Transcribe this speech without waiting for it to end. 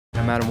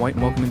I'm Adam White,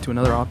 and welcome into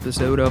another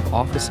episode of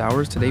Office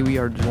Hours. Today we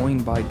are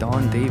joined by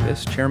Donn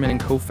Davis, chairman and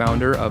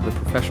co-founder of the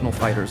Professional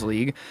Fighters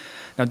League.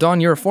 Now,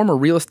 Donn, you're a former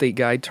real estate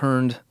guy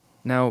turned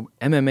now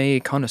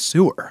MMA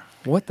connoisseur.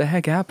 What the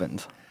heck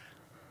happened?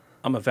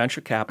 I'm a venture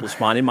capitalist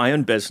minding my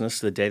own business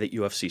the day that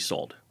UFC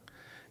sold.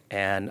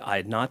 And I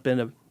had not been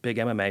a big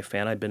MMA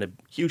fan. I'd been a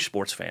huge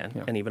sports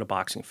fan and even a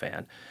boxing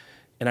fan.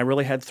 And I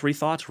really had three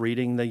thoughts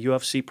reading the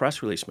UFC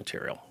press release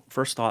material.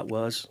 First thought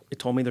was, it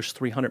told me there's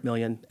 300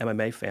 million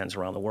MMA fans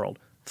around the world.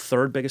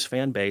 Third biggest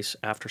fan base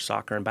after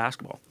soccer and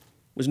basketball.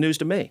 It was news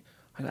to me.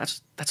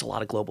 That's a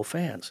lot of global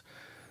fans.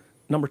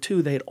 Number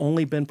two, they had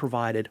only been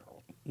provided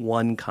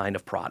one kind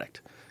of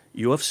product,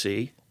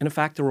 UFC. And in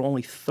fact, there were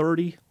only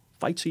 30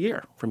 fights a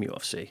year from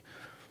UFC.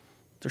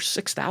 There's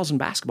 6,000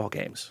 basketball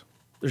games.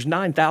 There's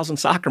 9,000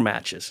 soccer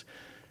matches.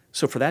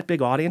 So for that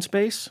big audience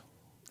base,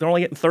 they're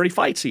only getting 30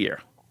 fights a year.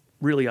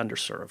 Really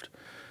underserved.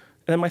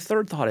 And then my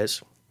third thought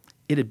is,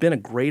 it had been a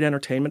great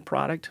entertainment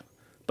product,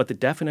 but the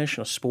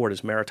definition of sport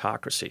is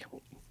meritocracy,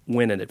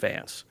 win in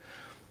advance.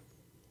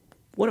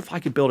 What if I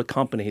could build a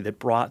company that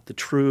brought the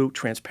true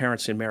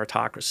transparency and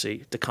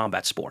meritocracy to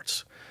combat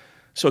sports?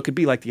 So it could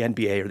be like the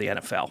NBA or the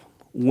NFL,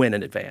 win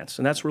in advance.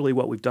 And that's really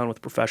what we've done with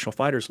the Professional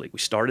Fighters League. We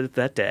started it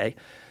that day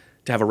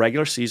to have a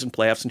regular season,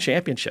 playoffs, and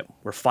championship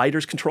where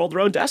fighters control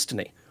their own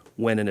destiny,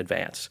 win in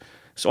advance.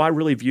 So I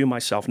really view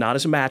myself not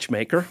as a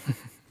matchmaker.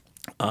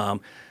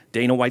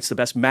 Dana White's the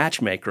best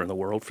matchmaker in the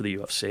world for the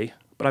UFC,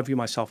 but I view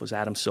myself as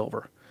Adam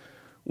Silver,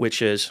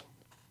 which is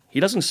he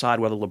doesn't decide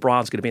whether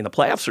LeBron's going to be in the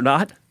playoffs or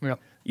not. Yeah.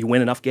 You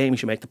win enough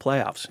games, you make the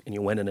playoffs, and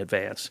you win in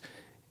advance.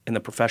 In the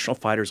Professional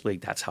Fighters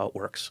League, that's how it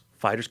works.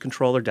 Fighters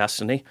control their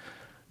destiny.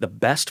 The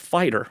best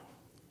fighter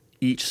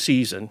each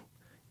season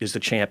is the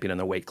champion in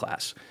their weight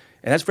class.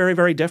 And that's very,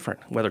 very different,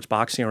 whether it's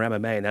boxing or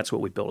MMA, and that's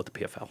what we built at the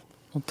PFL.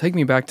 Well, take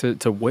me back to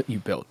what you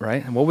built,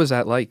 right? And what was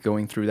that like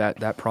going through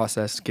that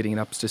process, getting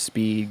up to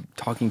speed,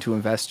 talking to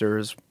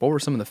investors? What were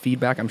some of the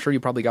feedback? I'm sure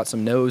you probably got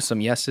some no's, some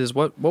yeses.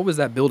 What was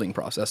that building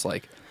process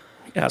like?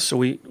 Yeah, so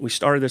we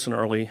started this in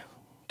early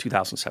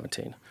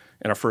 2017,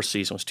 and our first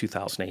season was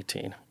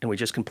 2018. And we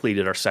just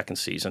completed our second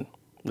season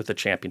with the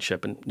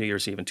championship in New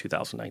Year's Eve in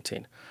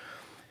 2019.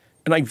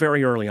 And like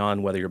very early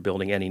on, whether you're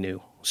building any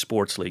new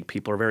sports league,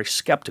 people are very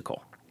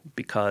skeptical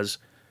because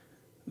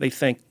they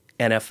think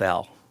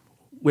NFL,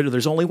 where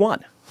there's only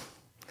one.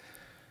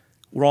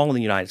 We're all in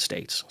the United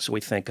States, so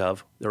we think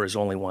of there is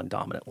only one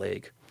dominant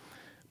league.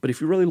 But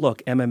if you really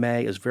look,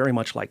 MMA is very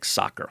much like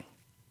soccer.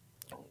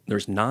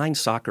 There's 9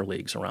 soccer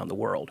leagues around the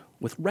world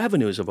with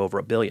revenues of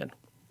over $1 billion.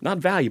 Not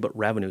value, but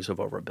revenues of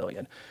over $1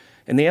 billion.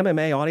 And the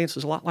MMA audience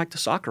is a lot like the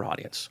soccer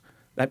audience.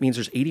 That means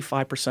there's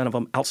 85% of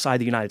them outside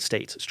the United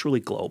States. It's truly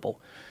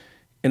global.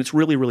 And it's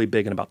really, really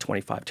big in about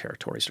 25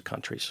 territories or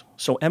countries.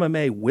 So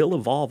MMA will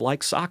evolve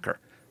like soccer.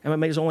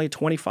 MMA is only a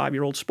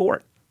 25-year-old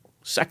sport.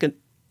 Second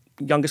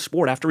youngest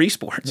sport after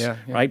esports,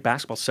 right?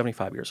 Basketball's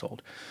 75 years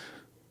old.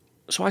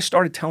 So I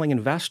started telling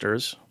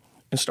investors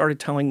and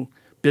started telling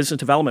business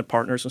development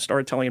partners and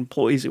started telling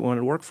employees that wanted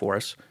to work for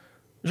us,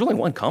 there's only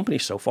one company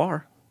so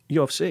far,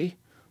 UFC.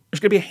 There's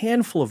going to be a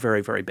handful of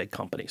very, very big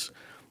companies.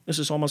 This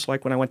is almost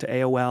like when I went to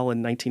AOL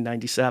in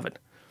 1997.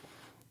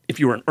 If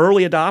you were an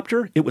early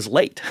adopter, it was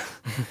late.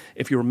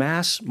 If you were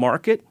mass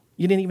market,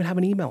 you didn't even have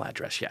an email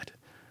address yet.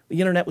 The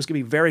internet was going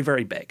to be very,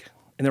 very big,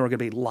 and there were going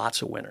to be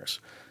lots of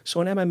winners. So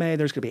in MMA,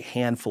 there's going to be a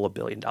handful of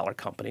billion-dollar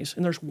companies,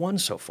 and there's one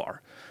so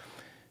far.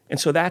 And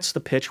so that's the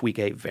pitch we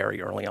gave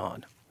very early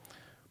on.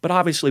 But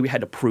obviously, we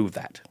had to prove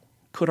that.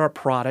 Could our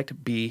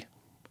product be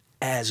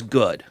as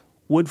good?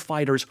 Would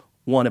fighters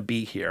want to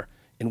be here?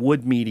 And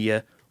would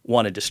media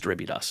want to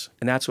distribute us?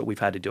 And that's what we've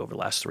had to do over the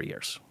last 3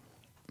 years.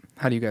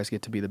 How do you guys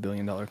get to be the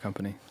billion-dollar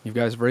company? You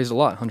guys have raised a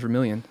lot, $100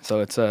 million,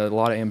 so it's a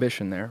lot of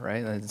ambition there,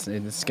 right? It's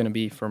going to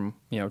be from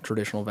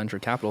traditional venture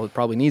capital. It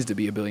probably needs to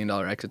be a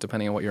billion-dollar exit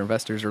depending on what your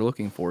investors are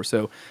looking for.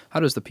 So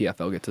how does the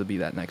PFL get to be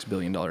that next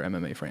billion-dollar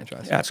MMA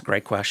franchise? Yeah, that's a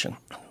great question.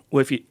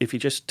 Well, if you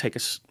just take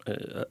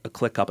a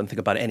click up and think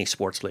about any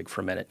sports league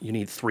for a minute, you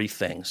need 3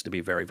 things to be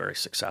very, very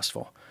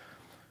successful.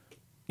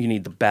 You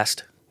need the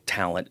best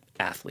talent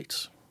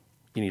athletes.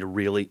 You need a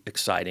really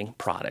exciting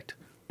product,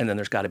 and then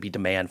there's got to be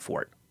demand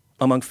for it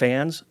among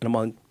fans and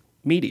among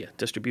media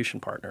distribution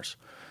partners.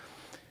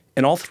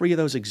 And all 3 of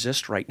those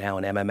exist right now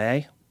in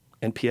MMA,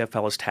 and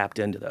PFL has tapped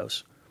into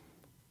those.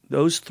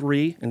 Those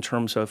 3, in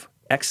terms of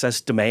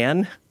excess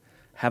demand,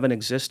 haven't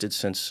existed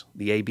since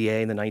the ABA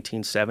in the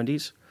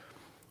 1970s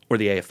or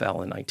the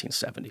AFL in the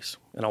 1970s.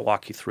 And I'll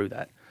walk you through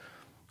that.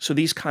 So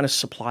these kind of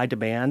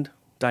supply-demand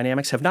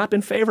dynamics have not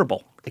been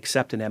favorable,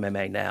 except in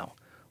MMA now.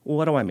 Well,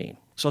 what do I mean?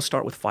 So let's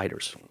start with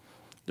fighters.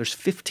 There's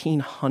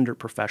 1,500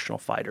 professional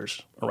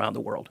fighters around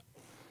the world.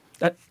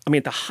 At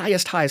the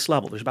highest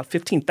level, there's about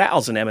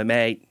 15,000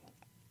 MMA,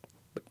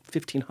 but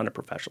 1,500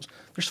 professionals.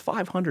 There's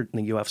 500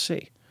 in the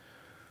UFC.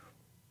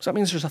 So that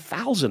means there's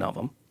 1,000 of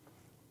them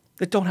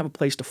that don't have a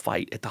place to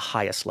fight at the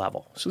highest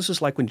level. So this is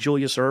like when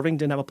Julius Erving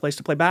didn't have a place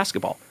to play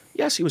basketball.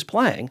 Yes, he was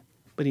playing,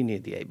 but he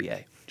needed the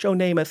ABA. Joe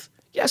Namath,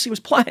 yes, he was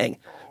playing,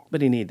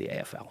 but he needed the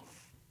AFL.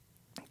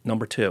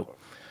 Number 2,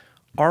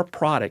 Our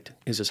product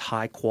is as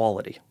high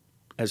quality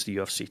as the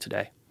UFC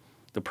today.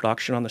 The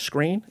production on the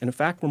screen, and in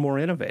fact, we're more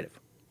innovative.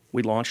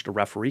 We launched a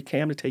referee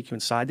cam to take you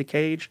inside the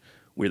cage.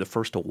 We're the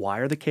first to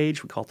wire the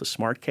cage. We call it the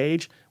smart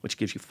cage, which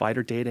gives you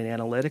fighter data and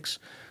analytics.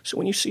 So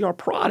when you see our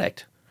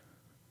product,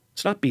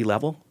 it's not B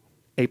level,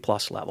 A+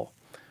 level.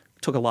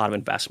 It took a lot of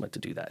investment to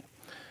do that.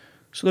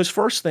 So those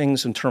first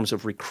things in terms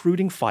of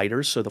recruiting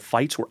fighters, so the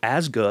fights were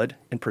as good,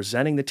 and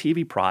presenting the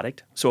TV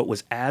product so it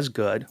was as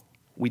good,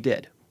 we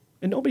did.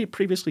 And nobody had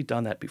previously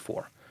done that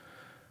before.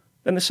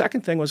 Then the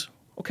second thing was,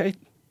 okay,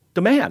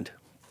 demand.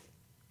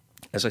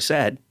 As I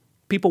said,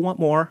 people want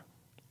more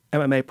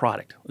MMA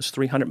product. There's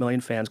 300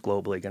 million fans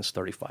globally against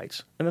 30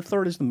 fights. And the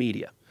third is the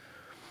media.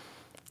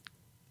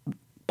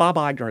 Bob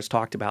Iger has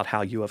talked about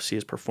how UFC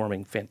is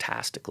performing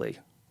fantastically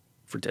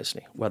for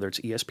Disney, whether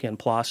it's ESPN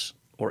Plus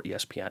or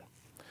ESPN.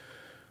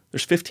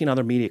 There's 15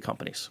 other media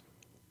companies.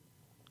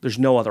 There's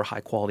no other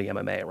high-quality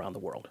MMA around the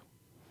world.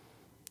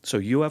 So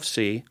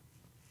UFC,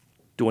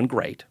 doing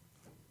great.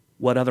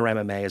 What other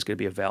MMA is going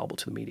to be available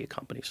to the media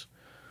companies?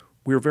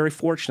 We were very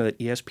fortunate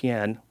that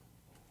ESPN,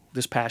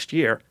 this past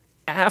year,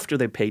 after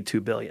they paid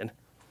 $2 billion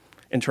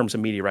in terms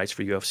of media rights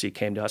for UFC,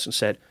 came to us and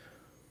said,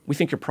 we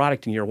think your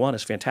product in year one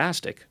is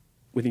fantastic.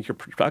 We think your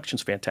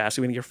production's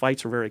fantastic. We think your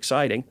fights are very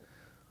exciting.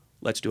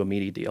 Let's do a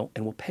media deal,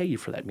 and we'll pay you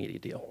for that media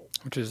deal.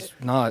 Which is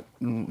not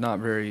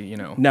very,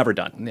 Never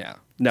done. Yeah.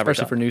 Never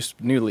Especially done.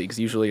 for new leagues.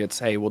 Usually it's,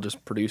 hey, we'll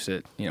just produce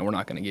it. We're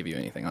not going to give you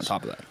anything on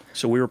top of that.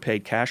 So we were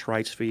paid cash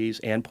rights fees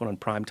and put on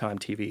primetime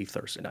TV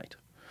Thursday night.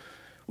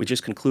 We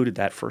just concluded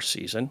that first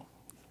season.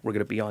 We're going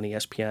to be on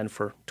ESPN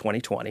for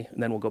 2020,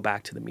 and then we'll go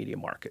back to the media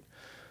market.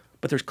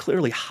 But there's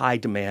clearly high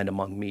demand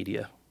among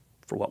media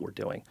for what we're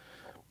doing.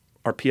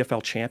 Our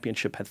PFL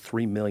championship had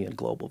 3 million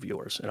global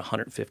viewers in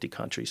 150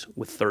 countries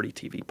with 30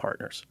 TV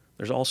partners.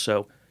 There's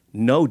also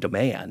no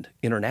demand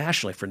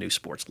internationally for new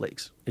sports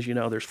leagues. As you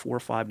know, there's 4 or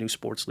 5 new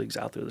sports leagues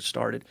out there that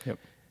started. Yep.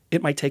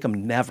 It might take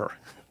them never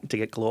to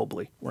get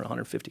globally. We're in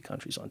 150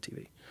 countries on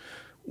TV.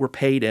 We're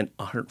paid in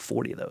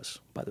 140 of those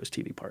by those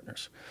TV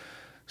partners.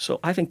 So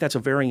I think that's a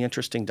very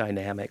interesting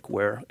dynamic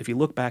where if you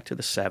look back to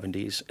the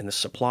 70s and the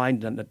supply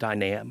and the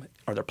dynamic,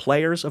 are there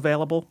players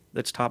available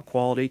that's top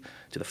quality?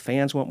 Do the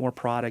fans want more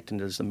product, and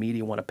does the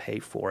media want to pay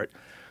for it?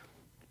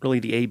 Really,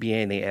 the ABA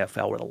and the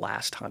AFL were the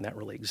last time that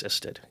really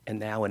existed. And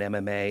now in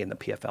MMA and the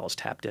PFL has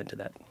tapped into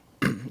that.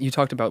 You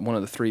talked about one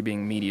of the 3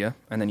 being media,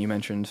 and then you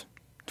mentioned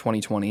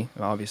 2020.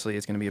 Obviously,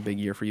 it's going to be a big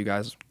year for you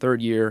guys.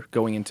 3rd year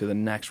going into the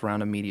next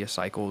round of media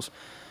cycles.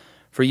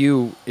 For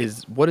you,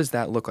 what does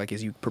that look like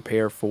as you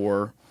prepare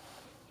for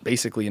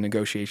basically a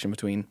negotiation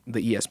between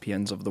the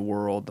ESPNs of the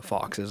world, the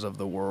Foxes of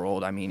the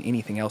world,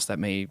 anything else that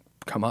may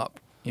come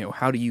up?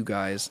 How do you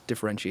guys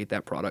differentiate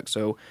that product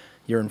so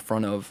you're in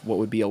front of what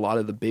would be a lot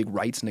of the big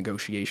rights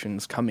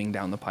negotiations coming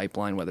down the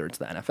pipeline, whether it's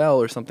the NFL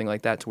or something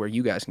like that, to where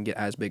you guys can get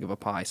as big of a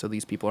pie so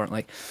these people aren't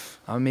like,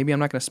 maybe I'm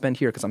not going to spend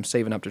here because I'm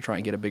saving up to try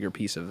and get a bigger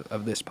piece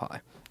of this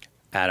pie?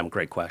 Adam,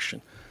 great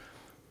question.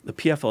 The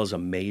PFL is a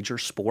major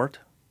sport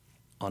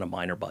on a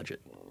minor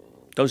budget.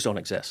 Those don't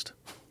exist.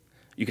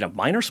 You can have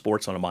minor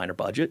sports on a minor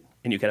budget,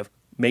 and you can have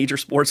major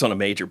sports on a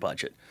major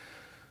budget.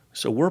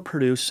 So we're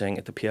producing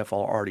at the PFL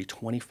already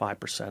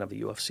 25% of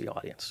the UFC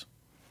audience.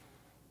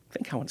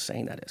 Think how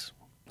insane that is.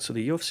 So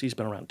the UFC's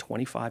been around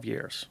 25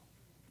 years.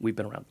 We've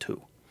been around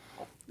 2.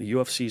 The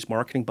UFC's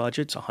marketing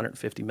budget's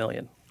 $150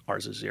 million.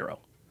 Ours is 0.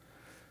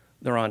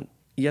 They're on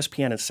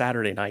ESPN on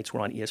Saturday nights.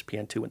 We're on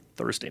ESPN2 on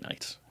Thursday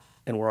nights.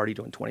 And we're already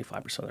doing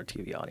 25% of their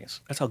TV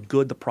audience. That's how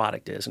good the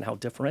product is and how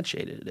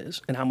differentiated it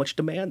is and how much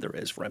demand there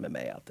is for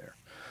MMA out there.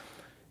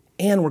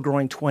 And we're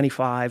growing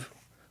 25%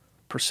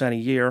 a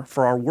year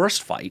for our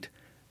worst fight,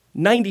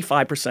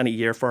 95% a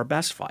year for our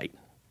best fight.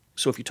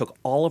 So if you took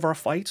all of our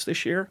fights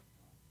this year,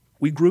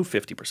 we grew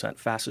 50%,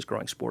 fastest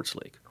growing sports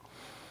league.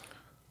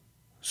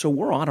 So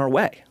we're on our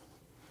way.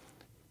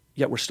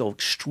 Yet we're still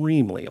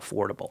extremely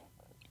affordable,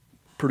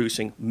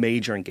 producing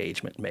major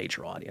engagement,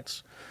 major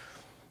audience.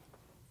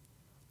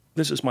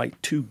 This is my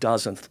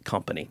 2,000th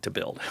company to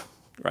build,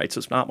 right? So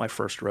it's not my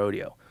first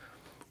rodeo.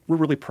 We're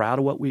really proud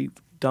of what we've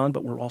done,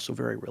 but we're also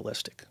very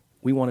realistic.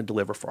 We want to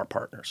deliver for our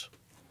partners.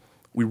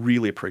 We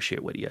really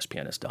appreciate what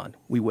ESPN has done.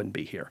 We wouldn't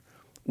be here.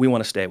 We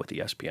want to stay with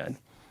ESPN.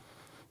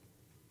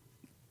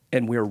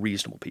 And we're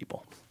reasonable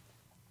people.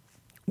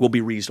 We'll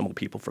be reasonable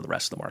people for the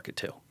rest of the market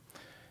too.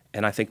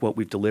 And I think what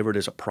we've delivered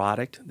is a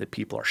product that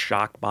people are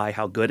shocked by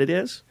how good it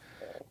is,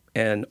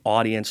 and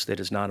audience that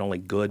is not only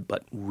good,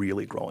 but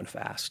really growing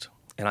fast.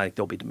 And I think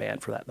there'll be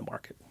demand for that in the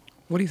market.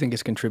 What do you think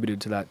has contributed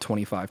to that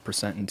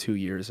 25% in 2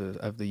 years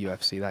of the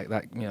UFC?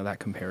 That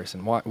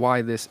comparison.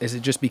 Why this? Is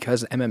it just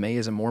because MMA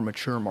is a more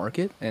mature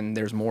market and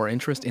there's more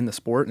interest in the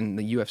sport, and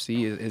the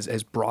UFC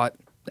has brought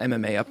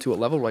MMA up to a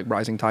level like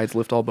rising tides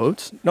lift all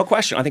boats? No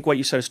question. I think what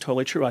you said is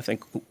totally true. I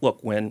think, look,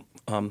 when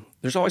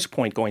there's always a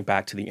point going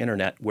back to the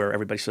internet where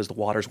everybody says the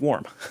water's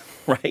warm,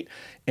 right?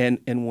 And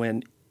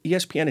when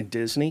ESPN and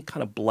Disney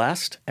kind of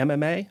blessed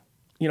MMA,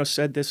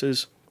 said this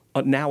is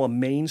now a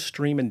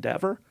mainstream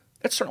endeavor,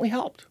 that certainly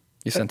helped.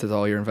 You sent it to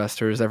all your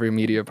investors, every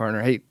media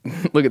partner. Hey,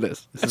 look at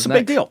this. That's a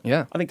big deal.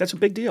 Yeah. I think that's a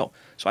big deal.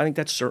 So I think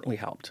that's certainly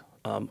helped.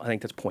 I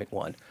think that's point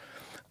one.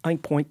 I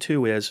think point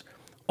two is,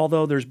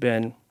 although there's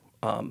been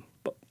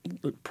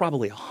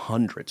probably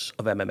hundreds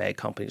of MMA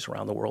companies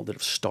around the world that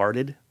have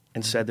started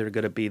and said they're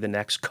going to be the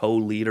next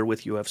co-leader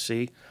with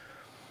UFC,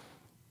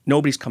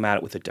 nobody's come at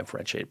it with a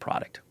differentiated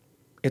product.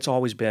 It's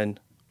always been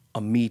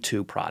a Me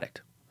Too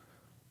product.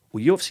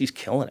 Well, UFC's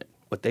killing it.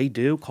 What they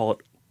do, call it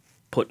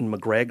putting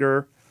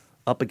McGregor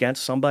up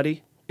against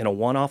somebody in a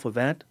one-off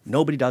event,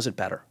 nobody does it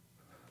better.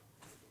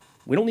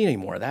 We don't need any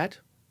more of that.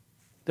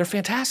 They're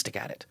fantastic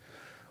at it.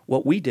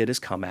 What we did is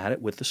come at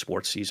it with the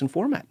sports season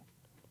format.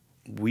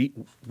 We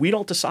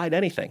don't decide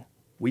anything.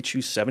 We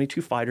choose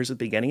 72 fighters at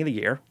the beginning of the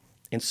year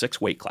in 6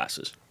 weight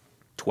classes,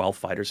 12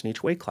 fighters in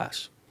each weight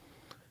class.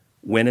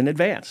 Win in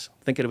advance.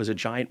 Think of it as a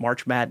giant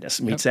March Madness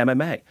meets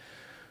MMA.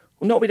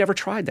 Well, nobody ever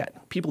tried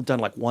that. People have done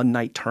like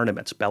one-night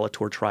tournaments.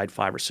 Bellator tried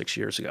 5 or 6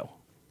 years ago.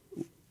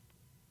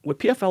 What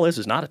PFL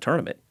is not a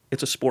tournament.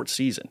 It's a sports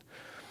season.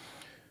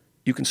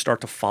 You can start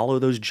to follow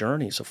those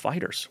journeys of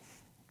fighters.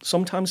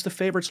 Sometimes the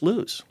favorites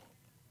lose.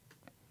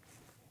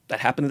 That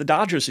happened to the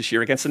Dodgers this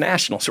year against the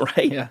Nationals,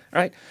 right? Yeah.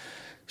 Right?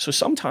 So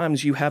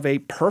sometimes you have a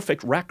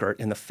perfect record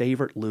and the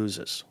favorite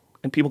loses.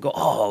 And people go,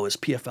 oh, is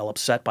PFL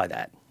upset by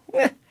that?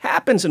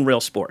 Happens in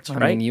real sports,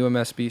 right? I mean,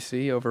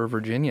 UMSBC over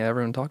Virginia,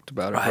 everyone talked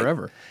about it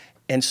forever.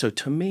 And so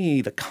to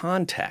me, the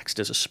context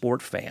as a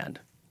sport fan,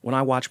 when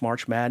I watch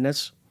March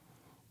Madness,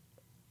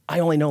 I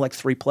only know like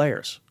 3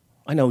 players.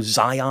 I know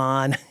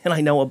Zion, and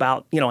I know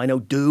about, I know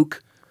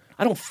Duke.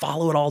 I don't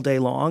follow it all day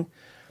long.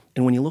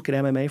 And when you look at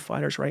MMA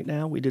fighters right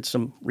now, we did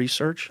some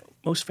research.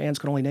 Most fans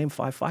can only name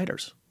 5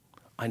 fighters.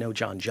 I know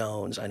John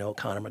Jones. I know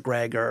Conor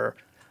McGregor.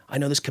 I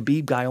know this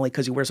Khabib guy only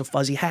because he wears a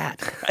fuzzy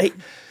hat, right?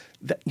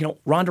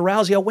 Ronda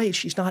Rousey, oh, wait,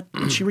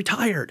 she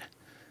retired.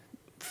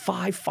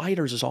 5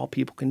 fighters is all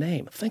people can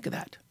name. Think of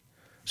that.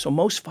 So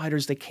most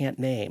fighters they can't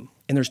name,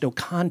 and there's no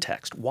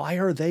context. Why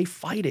are they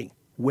fighting?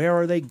 Where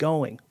are they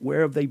going?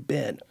 Where have they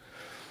been?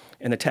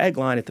 And the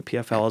tagline at the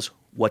PFL is,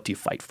 what do you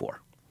fight for?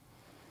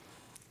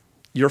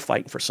 You're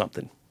fighting for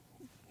something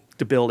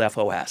to build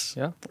FOS,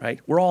 right?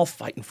 We're all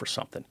fighting for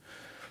something.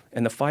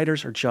 And the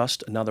fighters are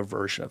just another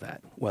version of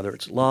that. Whether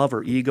it's love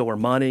or ego or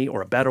money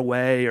or a better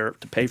way or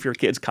to pay for your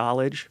kids'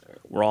 college,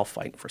 we're all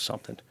fighting for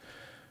something.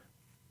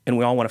 And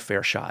we all want a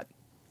fair shot.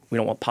 We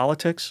don't want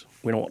politics.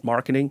 We don't want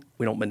marketing.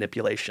 We don't want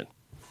manipulation.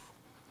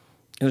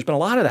 And there's been a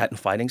lot of that in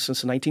fighting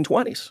since the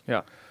 1920s.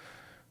 Yeah.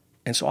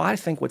 And so I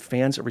think what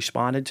fans have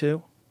responded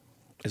to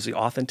is the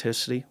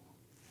authenticity,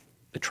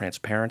 the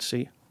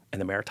transparency,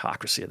 and the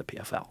meritocracy of the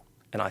PFL.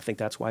 And I think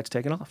that's why it's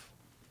taken off.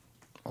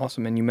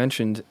 Awesome. And you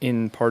mentioned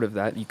in part of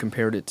that, you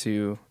compared it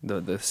to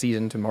the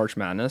season to March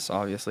Madness.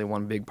 Obviously,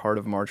 one big part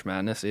of March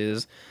Madness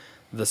is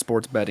the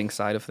sports betting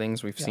side of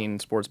things. We've seen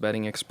sports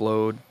betting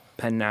explode.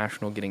 Penn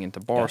National getting into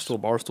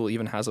Barstool. Yes. Barstool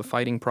even has a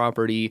fighting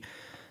property.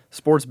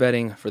 Sports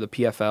betting for the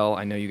PFL,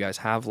 I know you guys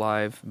have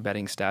live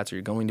betting stats, or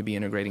you're going to be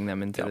integrating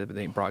them into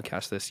the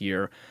broadcast this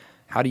year.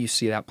 How do you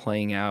see that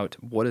playing out?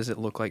 What does it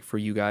look like for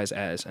you guys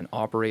as an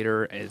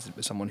operator, as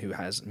someone who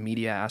has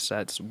media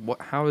assets?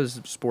 How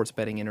is sports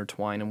betting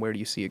intertwined, and where do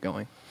you see it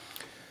going?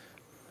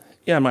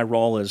 Yeah, my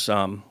role is,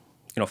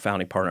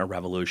 founding partner of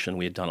Revolution.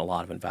 We had done a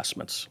lot of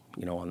investments,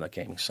 on the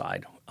gaming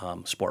side,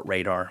 Sport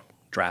Radar,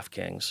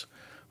 DraftKings,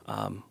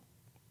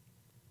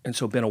 and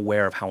so been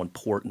aware of how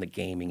important the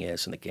gaming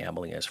is and the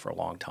gambling is for a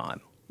long time,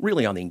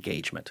 really on the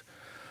engagement.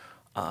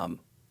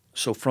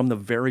 So from the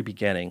very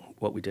beginning,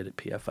 what we did at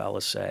PFL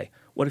is say,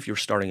 what if you're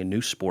starting a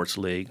new sports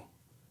league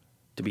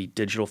to be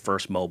digital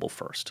first, mobile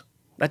first?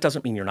 That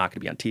doesn't mean you're not going to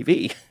be on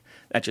TV.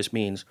 That just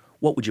means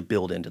what would you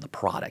build into the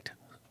product?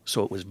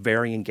 So it was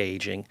very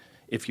engaging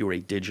if you were a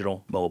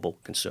digital mobile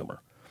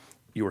consumer.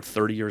 You were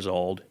 30 years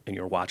old and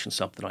you were watching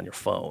something on your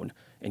phone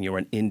and you were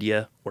in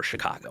India or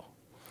Chicago.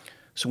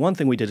 So one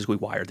thing we did is we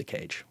wired the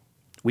cage.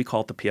 We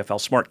call it the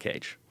PFL Smart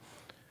Cage.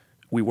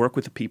 We work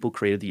with the people who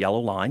created the yellow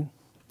line,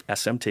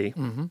 SMT,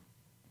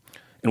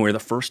 and we're the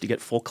first to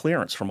get full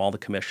clearance from all the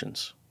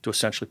commissions to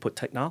essentially put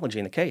technology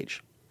in the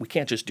cage. We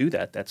can't just do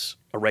that. That's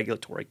a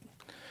regulatory.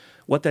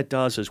 What that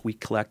does is we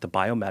collect the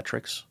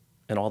biometrics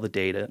and all the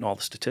data and all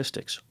the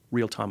statistics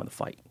real time in the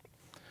fight.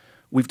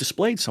 We've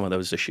displayed some of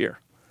those this year.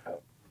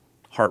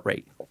 Heart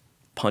rate,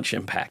 punch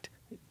impact,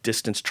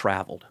 distance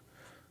traveled.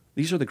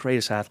 These are the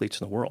greatest athletes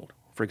in the world.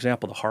 For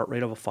example, the heart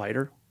rate of a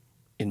fighter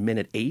in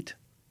minute 8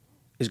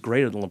 is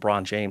greater than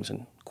LeBron James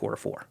in quarter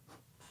 4.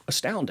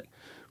 Astounding.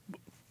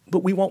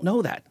 But we won't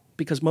know that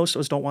because most of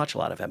us don't watch a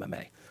lot of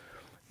MMA.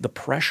 The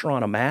pressure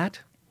on a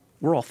mat,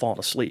 we're all falling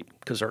asleep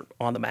because they're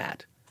on the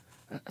mat.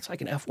 That's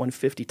like an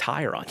F-150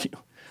 tire on you.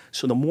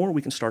 So the more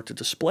we can start to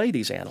display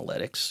these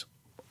analytics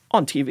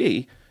on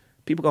TV,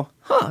 people go,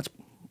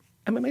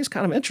 MMA is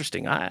kind of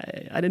interesting. I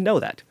didn't know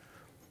that.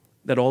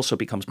 That also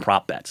becomes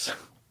prop bets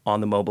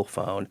on the mobile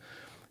phone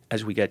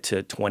as we get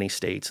to 20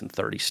 states and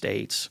 30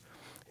 states,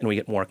 and we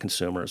get more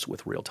consumers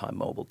with real-time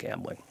mobile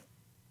gambling.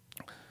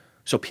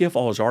 So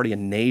PFL has already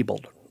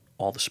enabled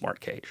all the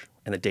smart cage,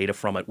 and the data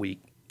from it we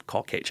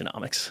call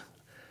Cageonomics.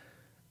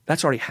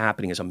 That's already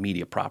happening as a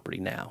media property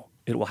now.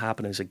 It will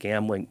happen as a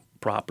gambling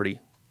property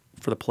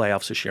for the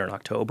playoffs this year in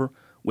October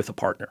with a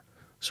partner.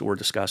 So we're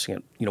discussing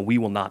it. We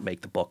will not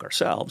make the book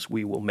ourselves.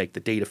 We will make the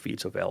data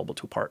feeds available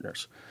to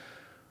partners.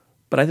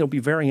 But I think it'll be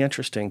very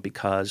interesting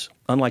because,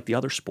 unlike the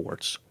other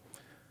sports,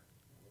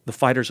 the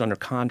fighter's under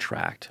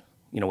contract,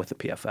 with the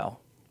PFL.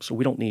 So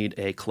we don't need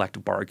a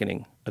collective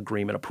bargaining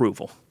agreement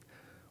approval.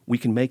 We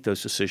can make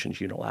those decisions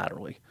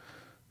unilaterally.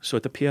 So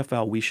at the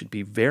PFL, we should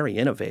be very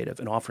innovative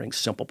in offering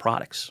simple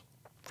products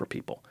for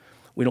people.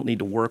 We don't need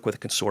to work with a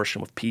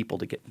consortium of people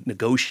to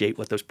negotiate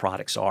what those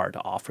products are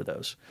to offer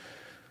those.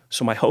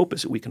 So my hope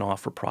is that we can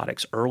offer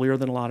products earlier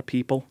than a lot of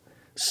people,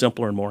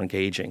 simpler and more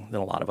engaging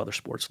than a lot of other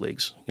sports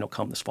leagues,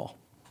 come this fall.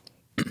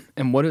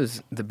 And what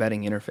does the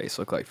betting interface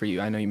look like for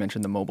you? I know you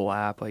mentioned the mobile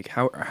app. Like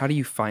how do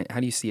you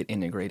see it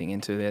integrating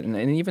into it? And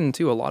even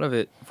too, a lot of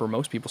it for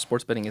most people,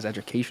 sports betting is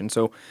education.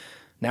 So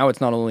now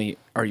it's not only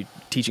are you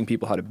teaching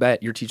people how to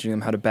bet, you're teaching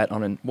them how to bet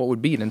on what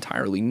would be an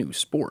entirely new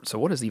sport. So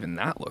what does even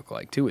that look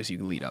like too as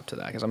you lead up to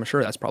that? Because I'm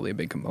sure that's probably a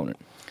big component.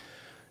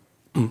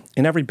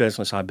 In every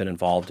business I've been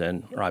involved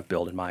in or I've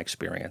built in my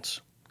experience,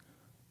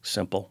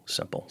 simple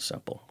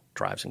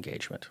drives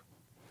engagement.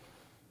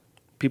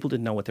 People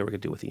didn't know what they were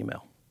going to do with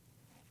email.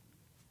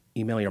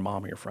 Email your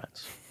mom or your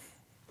friends.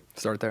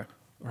 Start there.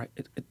 Right?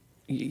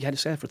 You had to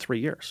say that for 3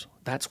 years.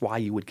 That's why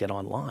you would get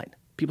online.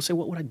 People say,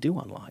 what would I do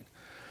online?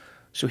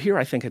 So here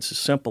I think it's as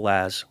simple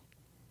as,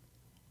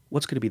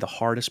 what's going to be the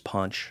hardest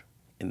punch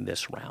in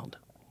this round?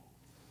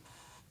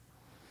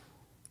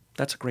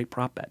 That's a great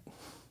prop bet.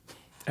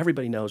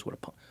 Everybody knows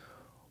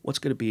what's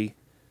going to be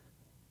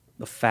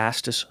the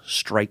fastest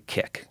strike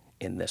kick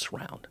in this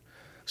round.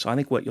 So I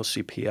think what you'll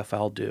see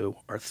PFL do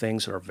are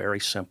things that are very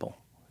simple.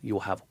 You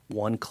will have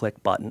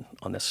one-click button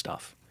on this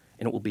stuff,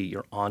 and it will be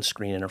your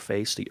on-screen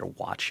interface that you're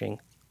watching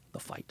the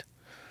fight.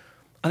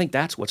 I think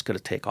that's what's going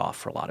to take off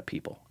for a lot of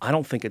people. I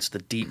don't think it's the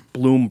deep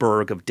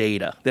Bloomberg of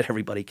data that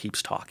everybody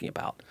keeps talking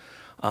about.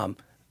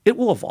 It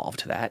will evolve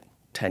to that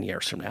 10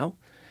 years from now.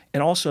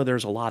 And also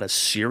there's a lot of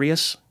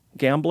serious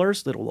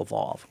gamblers that will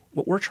evolve.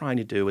 What we're trying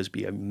to do is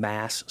be a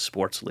mass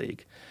sports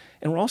league.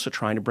 And we're also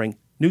trying to bring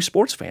new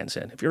sports fans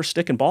in. If you're a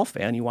stick and ball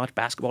fan, you watch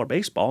basketball or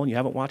baseball, and you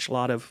haven't watched a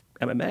lot of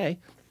MMA,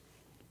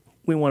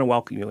 we want to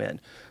welcome you in.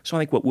 So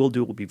I think what we'll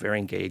do will be very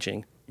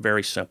engaging,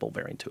 very simple,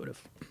 very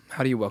intuitive.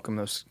 How do you welcome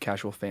those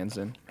casual fans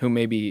in who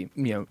may be,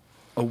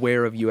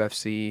 aware of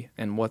UFC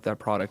and what that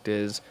product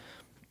is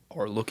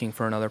or looking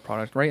for another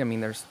product, right? I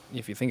mean,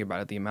 if you think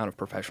about it, the amount of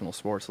professional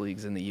sports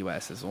leagues in the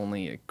U.S. is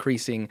only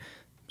increasing.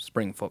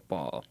 Spring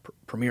football,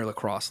 Premier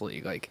Lacrosse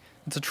League, like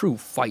it's a true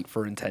fight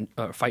for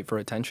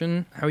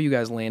attention. How are you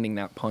guys landing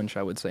that punch,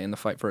 I would say, in the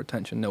fight for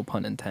attention, no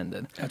pun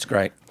intended? That's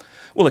great.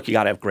 Well, look, you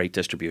got to have great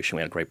distribution.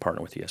 We had a great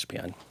partner with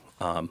ESPN.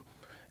 And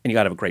you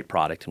got to have a great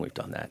product, and we've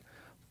done that.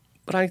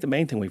 But I think the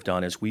main thing we've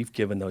done is we've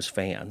given those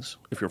fans,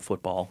 if you're a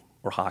football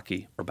or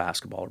hockey or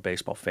basketball or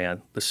baseball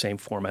fan, the same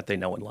format they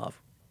know and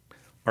love.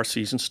 Our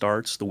season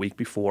starts the week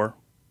before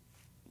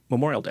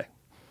Memorial Day.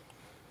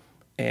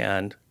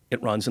 And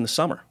it runs in the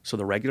summer. So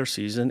the regular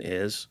season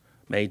is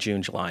May,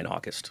 June, July, and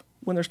August,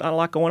 when there's not a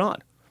lot going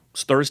on.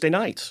 It's Thursday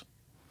nights.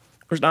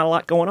 There's not a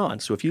lot going on.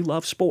 So if you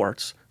love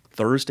sports,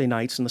 Thursday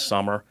nights in the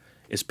summer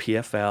is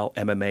PFL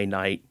MMA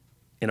night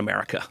in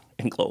America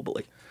and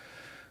globally.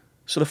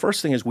 So the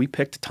first thing is we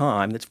picked a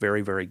time that's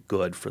very, very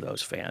good for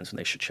those fans, and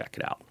they should check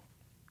it out.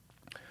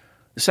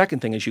 The second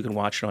thing is you can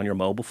watch it on your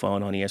mobile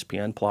phone on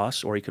ESPN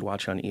Plus, or you could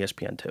watch it on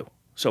ESPN2.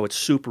 So it's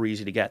super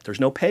easy to get.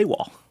 There's no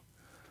paywall.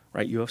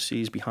 Right,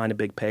 UFC is behind a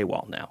big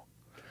paywall now.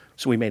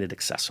 So we made it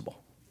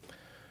accessible.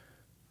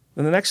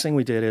 Then the next thing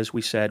we did is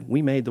we said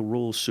we made the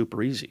rules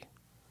super easy.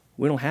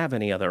 We don't have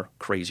any other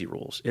crazy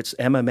rules. It's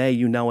MMA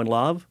you know and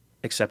love,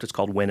 except it's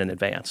called Win in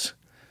Advance.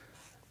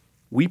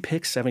 We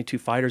pick 72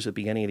 fighters at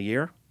the beginning of the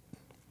year.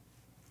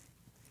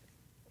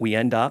 We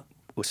end up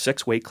with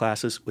 6 weight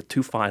classes with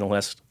 2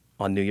 finalists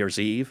on New Year's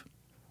Eve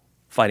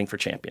fighting for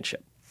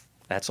championship.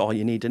 That's all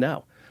you need to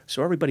know.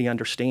 So everybody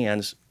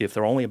understands, if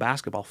they're only a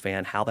basketball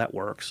fan, how that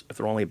works. If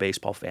they're only a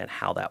baseball fan,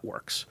 how that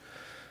works.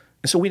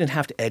 And so we didn't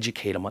have to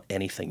educate them on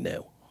anything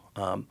new.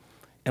 And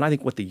I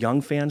think what the young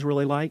fans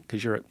really like,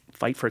 because your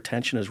fight for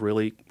attention is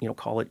really,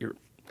 call it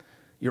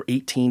your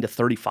 18 to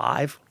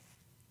 35.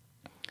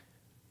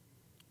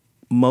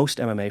 Most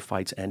MMA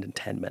fights end in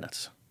 10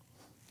 minutes.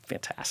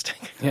 Fantastic.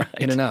 Yeah, right?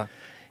 In and out.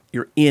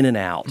 You're in and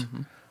out.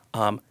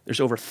 Mm-hmm.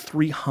 There's over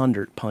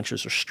 300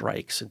 punches or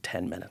strikes in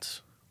 10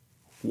 minutes.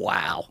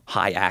 Wow,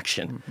 high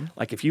action. Mm-hmm.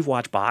 Like if you've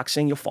watched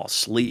boxing, you'll fall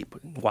asleep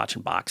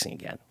watching boxing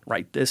again,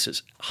 right? This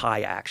is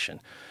high action.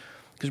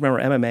 Because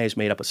remember, MMA is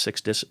made up of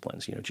 6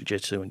 disciplines,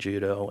 jiu-jitsu and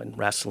judo and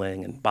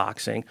wrestling and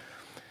boxing.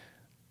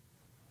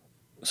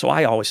 So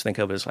I always think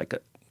of it as like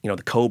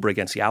the cobra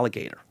against the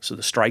alligator. So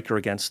the striker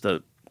against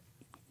the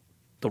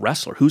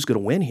wrestler. Who's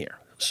going to win here?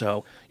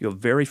 So you have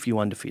very few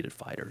undefeated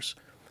fighters,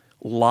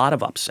 a lot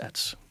of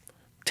upsets,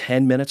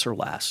 10 minutes or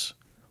less,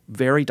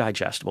 very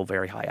digestible,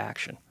 very high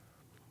action.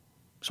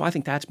 So I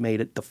think that's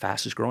made it the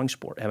fastest growing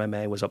sport.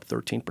 MMA was up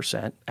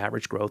 13%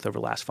 average growth over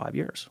the last 5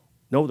 years.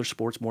 No other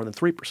sport's more than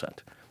 3%.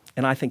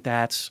 And I think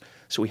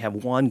so we have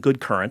one, good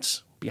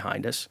currents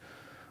behind us,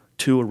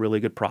 two, a really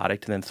good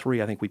product, and then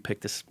three, I think we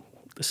picked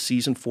the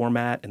season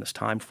format and this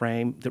time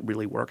frame that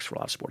really works for a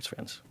lot of sports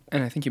fans.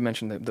 And I think you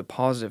mentioned the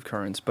positive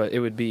currents, but it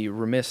would be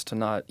remiss to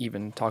not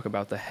even talk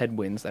about the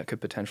headwinds that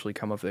could potentially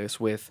come of this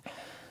with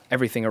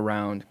everything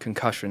around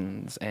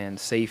concussions and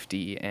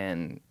safety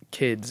and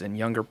kids and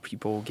younger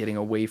people getting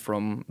away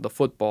from the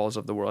footballs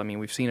of the world. I mean,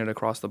 we've seen it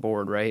across the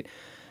board, right?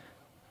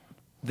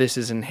 This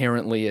is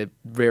inherently a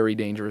very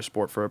dangerous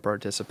sport for a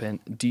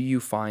participant. Do you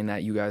find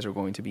that you guys are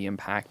going to be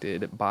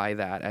impacted by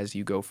that as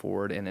you go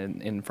forward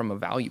and from a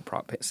value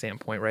prop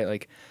standpoint, right?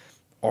 Like,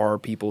 are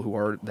people who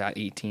are that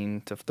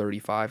 18 to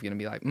 35 going to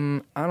be like,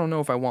 I don't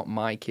know if I want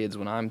my kids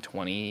when I'm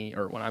 20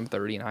 or when I'm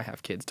 30 and I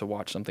have kids to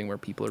watch something where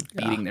people are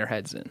beating their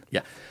heads in?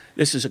 Yeah,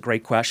 this is a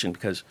great question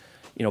because,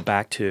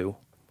 back to,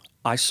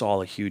 I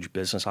saw a huge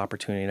business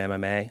opportunity in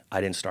MMA. I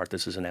didn't start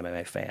this as an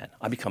MMA fan.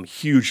 I become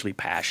hugely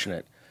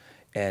passionate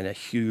and a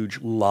huge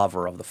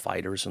lover of the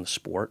fighters and the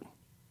sport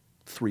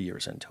 3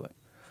 years into it.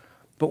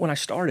 But when I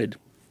started,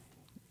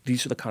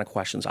 these are the kind of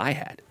questions I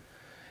had.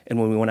 And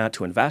when we went out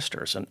to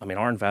investors, and I mean,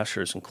 our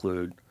investors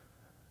include,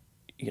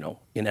 in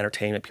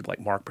entertainment, people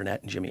like Mark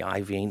Burnett and Jimmy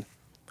Iovine,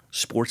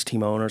 sports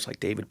team owners like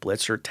David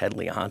Blitzer, Ted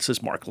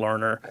Leonsis, Mark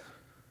Lerner.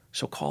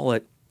 So call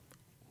it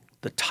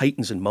the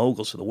titans and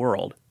moguls of the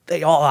world.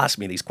 They all asked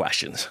me these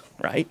questions,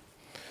 right?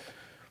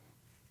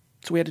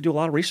 So we had to do a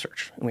lot of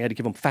research, and we had to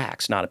give them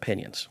facts, not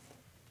opinions.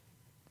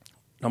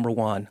 Number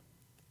one,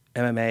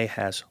 MMA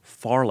has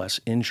far less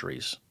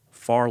injuries,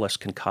 far less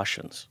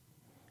concussions,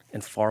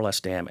 and far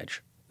less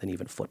damage than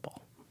even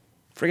football.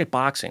 Forget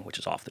boxing, which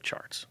is off the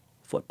charts.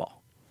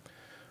 Football.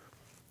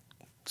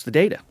 It's the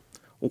data.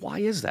 Well, why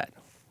is that?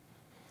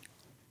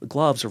 The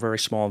gloves are very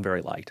small and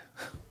very light.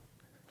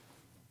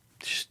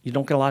 You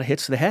don't get a lot of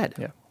hits to the head.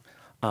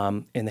 Yeah.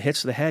 In the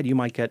hits to the head, you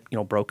might get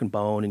broken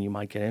bone and you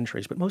might get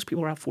injuries, but most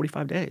people are out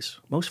 45 days.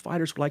 Most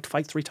fighters would like to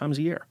fight 3 times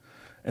a year,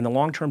 and the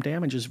long-term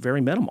damage is very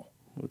minimal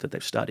that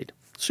they've studied.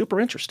 Super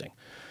interesting.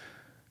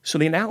 So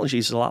the analogy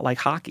is a lot like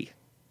hockey,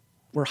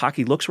 where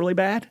hockey looks really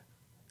bad,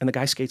 and the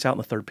guy skates out in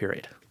the third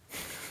period.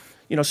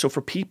 So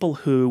for people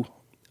who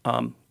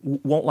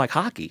won't like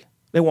hockey,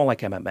 they won't like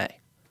MMA.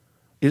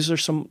 Is there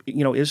some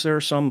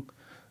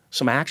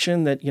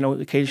action that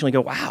occasionally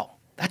go, wow,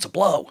 that's a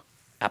blow?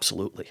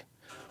 Absolutely.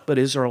 But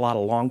is there a lot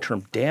of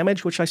long-term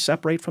damage, which I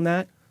separate from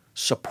that?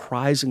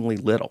 Surprisingly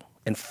little,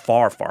 and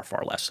far, far,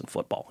 far less than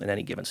football in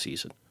any given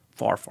season.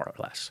 Far, far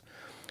less.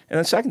 And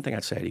the second thing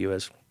I'd say to you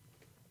is,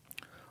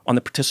 on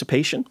the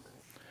participation,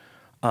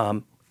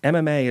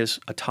 MMA is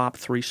a top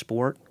 3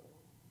 sport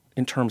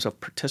in terms of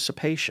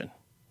participation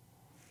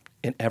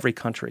in every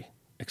country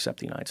except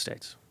the United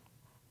States.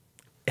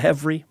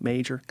 Every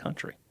major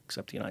country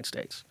except the United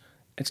States.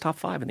 It's top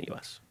 5 in the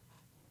U.S.,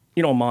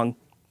 among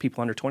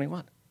people under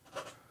 21.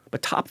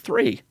 But top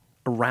 3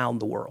 around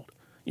the world.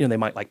 They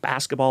might like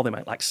basketball, they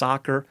might like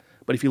soccer,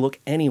 but if you look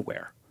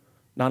anywhere,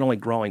 not only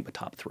growing, but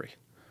top 3.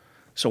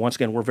 So once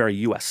again, we're very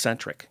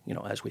U.S.-centric,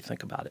 as we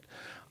think about it.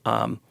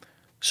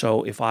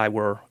 So if I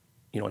were,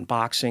 in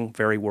boxing,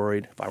 very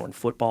worried. If I were in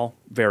football,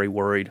 very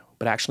worried.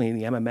 But actually in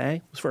the MMA,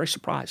 I was very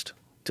surprised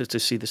to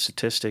see the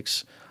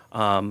statistics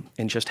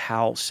and just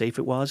how safe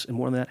it was, and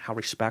more than that, how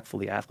respectful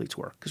the athletes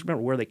were. Because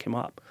remember where they came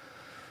up.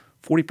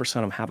 40%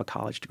 of them have a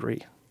college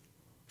degree.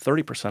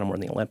 30% of them were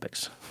in the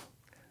Olympics.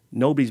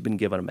 Nobody's been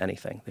giving them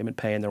anything. They've been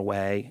paying their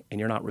way, and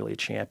you're not really a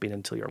champion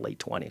until your late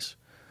 20s.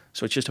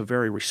 So it's just a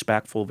very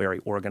respectful, very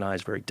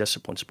organized, very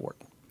disciplined sport.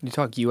 You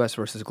talk U.S.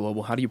 versus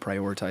global. How do you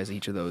prioritize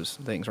each of those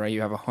things, right?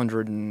 You have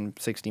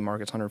 160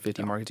 markets,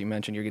 150 markets you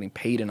mentioned. You're getting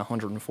paid in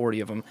 140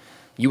 of them.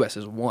 U.S.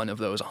 is one of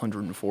those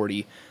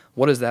 140.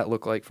 What does that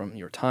look like from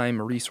your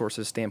time,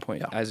 resources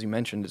standpoint? Yeah. As you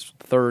mentioned, it's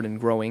 3rd and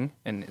growing,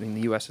 and in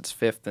the U.S. it's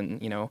 5th, and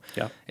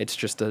it's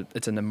just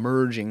it's an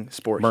emerging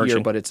sport here,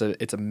 but it's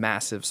a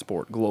massive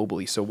sport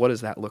globally. So what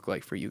does that look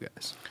like for you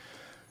guys?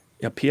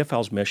 Yeah,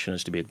 PFL's mission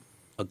is to be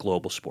a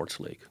global sports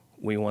league.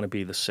 We want to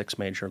be the 6th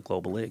major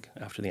global league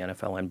after the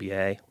NFL,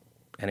 NBA,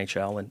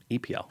 NHL, and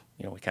EPL.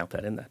 We count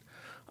that in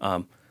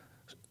that.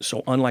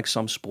 So unlike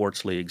some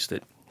sports leagues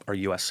that are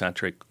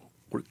U.S.-centric,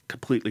 we're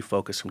completely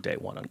focused from day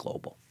one on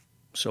global.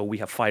 So we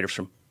have fighters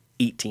from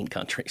 18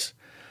 countries.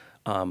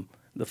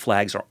 The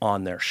flags are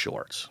on their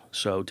shorts.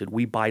 So did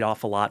we bite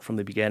off a lot from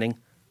the beginning?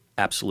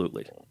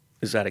 Absolutely.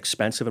 Is that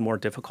expensive and more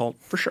difficult?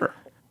 For sure.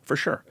 For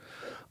sure.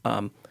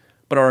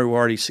 But are we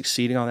already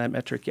succeeding on that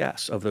metric?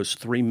 Yes. Of those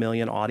 3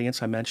 million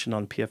audience I mentioned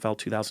on the PFL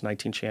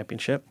 2019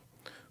 championship,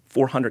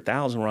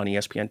 400,000 were on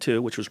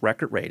ESPN2, which was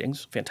record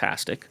ratings.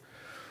 Fantastic.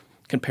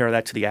 Compare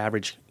that to the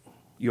average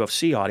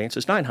UFC audience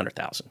is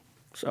 900,000.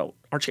 So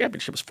our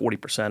championship was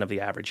 40% of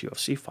the average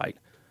UFC fight.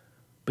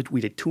 But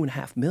we did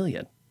 2.5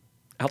 million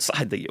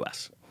outside the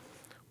U.S.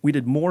 We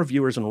did more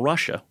viewers in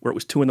Russia, where it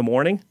was 2 in the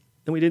morning,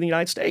 than we did in the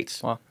United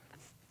States. Wow.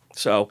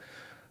 So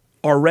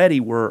already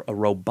we're a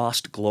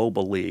robust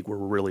global league. We're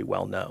really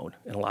well known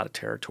in a lot of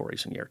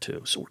territories in year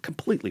 2. So we're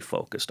completely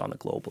focused on the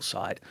global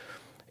side.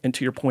 And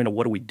to your point of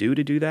what do we do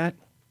to do that?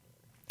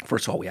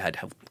 First of all, we had to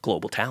have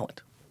global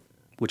talent,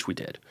 which we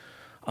did.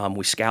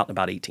 We scout in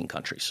about 18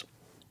 countries.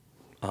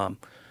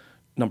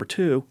 Number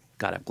 2,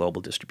 got to have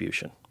global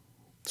distribution.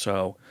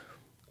 So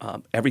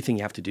everything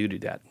you have to do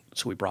that.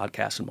 So we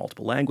broadcast in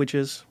multiple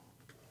languages.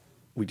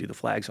 We do the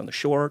flags on the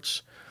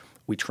shorts.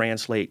 We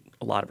translate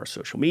a lot of our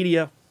social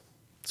media.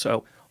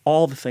 So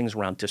all the things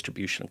around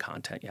distribution and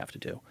content you have to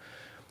do.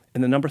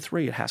 And then number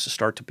 3, it has to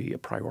start to be a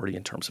priority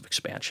in terms of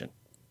expansion.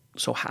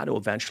 So how do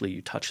eventually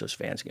you touch those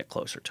fans and get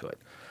closer to it?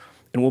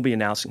 And we'll be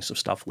announcing some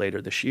stuff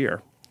later this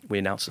year. We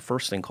announced the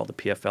first thing called the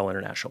PFL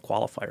International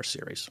Qualifier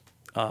Series.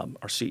 Our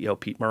CEO,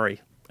 Pete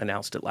Murray,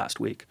 announced it last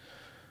week.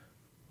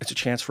 It's a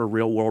chance for a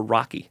real-world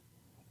Rocky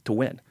to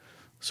win.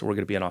 So we're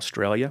going to be in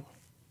Australia,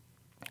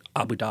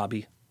 Abu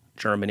Dhabi,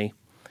 Germany,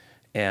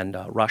 and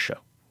Russia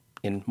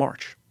in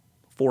March.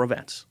 4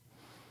 events.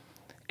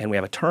 And we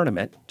have a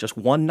tournament, just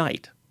one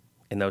night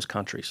in those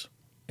countries.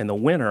 And the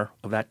winner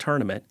of that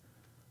tournament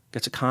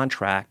gets a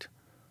contract,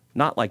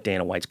 not like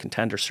Dana White's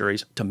Contender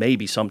Series, to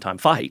maybe sometime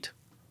fight.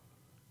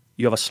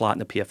 You have a slot in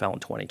the PFL in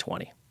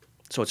 2020.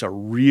 So it's a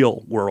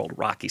real world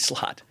Rocky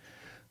slot.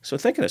 So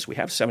think of this. We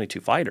have 72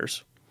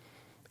 fighters.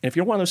 And if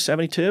you're one of those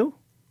 72,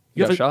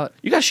 you got a shot.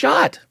 You got a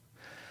shot.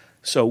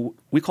 So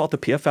we call it the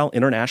PFL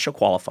International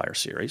Qualifier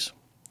Series.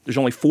 There's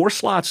only 4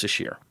 slots this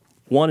year,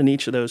 1 in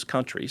each of those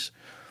countries.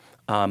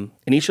 In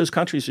each of those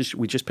countries,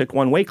 we just pick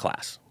one weight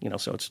class.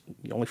 So it's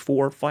only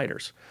 4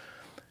 fighters.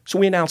 So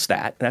we announced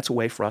that, and that's a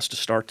way for us to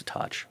start to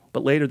touch.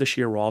 But later this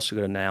year, we're also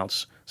going to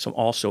announce some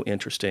also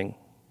interesting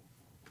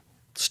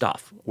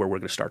stuff where we're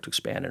going to start to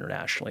expand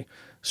internationally,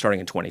 starting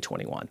in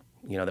 2021,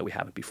 that we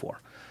haven't before.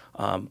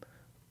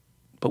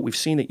 But we've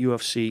seen that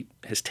UFC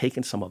has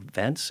taken some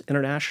events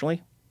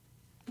internationally,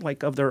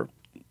 like of their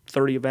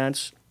 30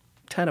 events,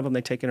 10 of them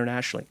they take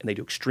internationally, and they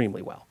do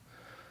extremely well.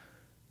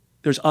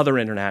 There's other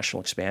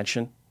international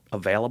expansion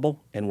available,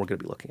 and we're going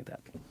to be looking at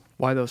that.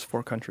 Why those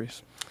 4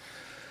 countries?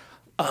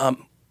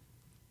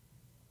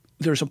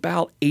 There's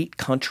about 8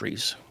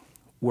 countries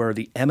where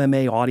the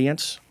MMA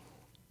audience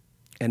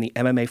and the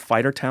MMA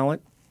fighter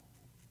talent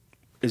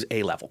is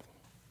A-level.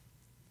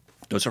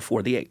 Those are 4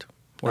 of the 8.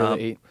 What are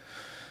the 8?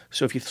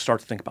 So if you start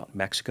to think about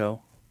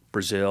Mexico,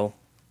 Brazil,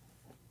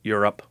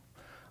 Europe,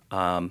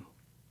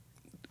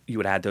 you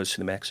would add those to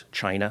the mix.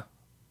 China,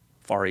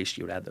 Far East,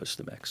 you would add those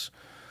to the mix.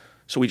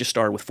 So we just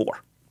started with 4.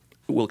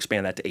 We'll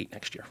expand that to 8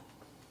 next year.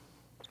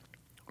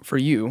 For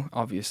you,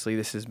 obviously,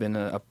 this has been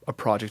a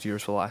project of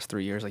yours for the last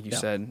 3 years. Like you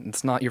said,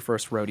 it's not your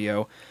first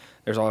rodeo.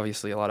 There's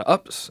obviously a lot of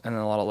ups and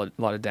a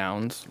lot of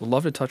downs. We'd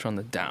love to touch on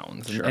the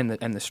downs Sure. and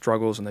the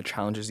struggles and the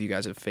challenges you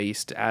guys have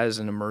faced as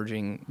an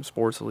emerging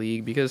sports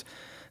league, because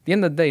at the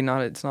end of the day,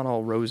 it's not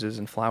all roses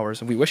and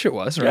flowers, and we wish it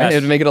was, right? Yes.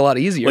 It'd make it a lot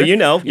easier. Well,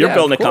 you're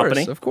building a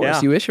company. Of course,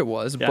 Yeah. you wish it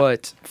was. Yeah.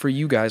 But for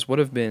you guys, what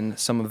have been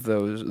some of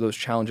those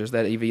challenges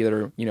that have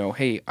either,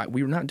 hey,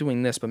 we're not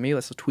doing this, but maybe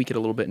let's tweak it a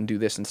little bit and do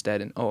this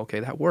instead, and okay,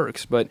 that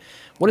works. But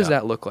what does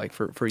that look like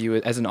for you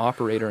as an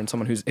operator and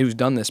someone who's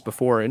done this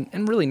before,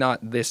 and really not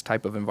this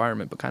type of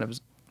environment, but kind of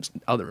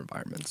other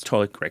environments?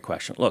 Totally great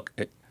question. Look,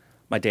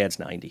 my dad's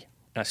 90,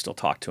 and I still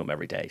talk to him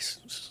every day.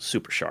 He's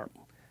super sharp.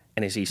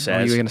 And as he says,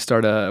 are we going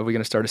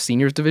to start a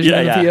seniors division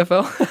in the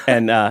PFL?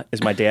 And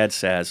as my dad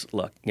says,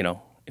 look,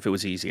 if it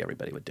was easy,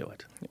 everybody would do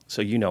it.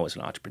 So as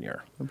an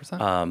entrepreneur,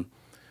 100%.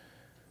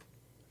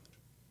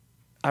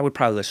 I would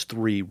probably list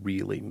 3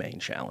 really main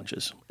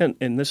challenges.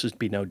 And this would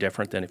be no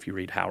different than if you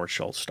read Howard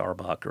Schultz,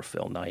 Starbuck, or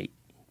Phil Knight.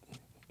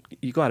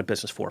 You go out of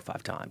business 4 or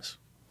 5 times.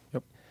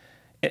 Yep.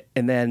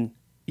 And then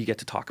you get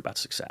to talk about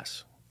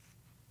success.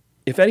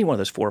 If any one of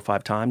those 4 or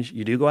 5 times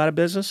you do go out of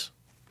business,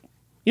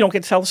 you don't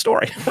get to tell the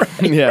story.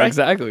 Right? Yeah, right?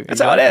 exactly.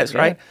 That's how it is,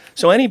 right?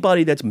 So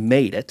anybody that's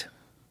made it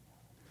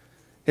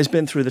has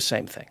been through the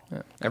same thing.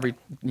 Yeah. Every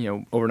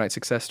overnight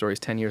success story is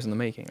 10 years in the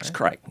making. Right? That's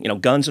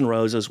correct. Guns N'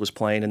 Roses was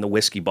playing in the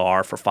whiskey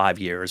bar for 5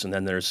 years, and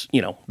then there's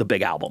the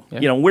big album.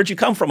 Yeah. Where'd you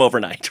come from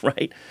overnight,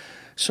 right?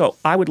 So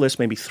I would list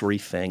maybe 3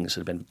 things that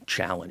have been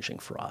challenging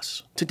for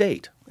us to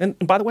date. And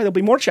by the way, there'll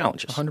be more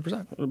challenges.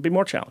 100%. There'll be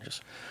more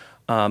challenges.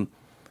 The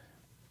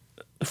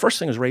first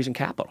thing is raising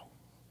capital.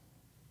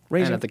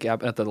 And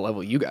at the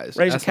level you guys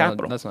raising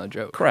capital. That's not a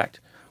joke.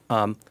 Correct.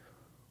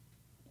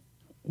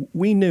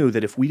 We knew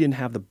that if we didn't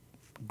have the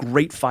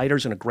great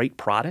fighters and a great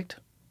product,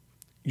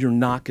 you're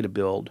not going to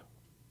build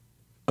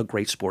a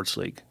great sports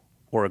league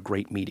or a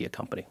great media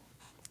company.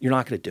 You're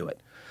not going to do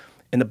it.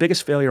 And the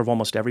biggest failure of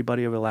almost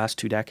everybody over the last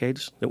 2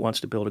 decades that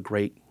wants to build a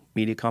great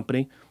media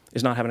company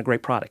is not having a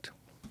great product.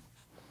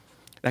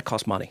 That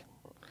costs money.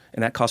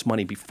 And that costs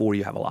money before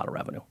you have a lot of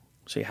revenue.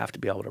 So you have to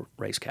be able to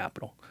raise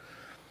capital.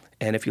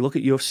 And if you look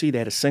at UFC, they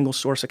had a single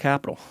source of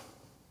capital.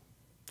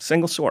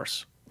 Single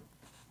source.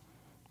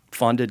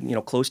 Funded,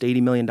 close to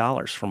 $80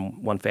 million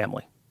from one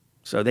family.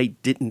 So they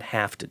didn't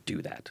have to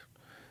do that.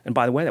 And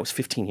by the way, that was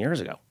 15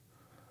 years ago.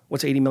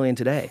 What's $80 million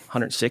today?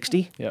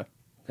 160? Yeah.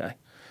 Okay.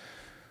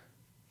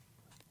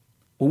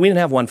 Well, we didn't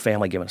have one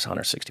family giving us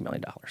 $160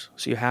 million.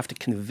 So you have to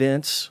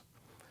convince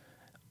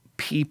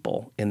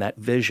people in that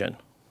vision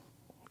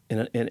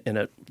in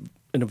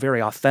a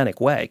very authentic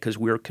way, because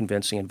we were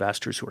convincing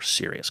investors who are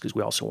serious, because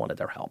we also wanted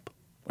their help,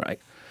 right?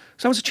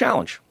 So that was a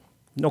challenge,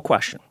 no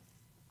question.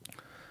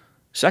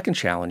 Second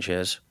challenge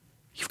is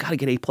you've got to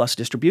get A+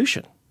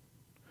 distribution.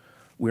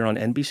 We were on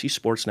NBC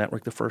Sports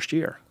Network the first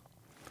year,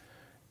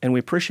 and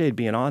we appreciated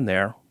being on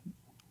there,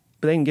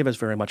 but they didn't give us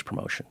very much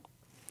promotion.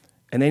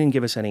 And they didn't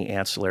give us any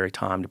ancillary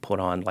time to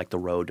put on like the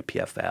Road to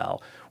PFL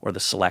or the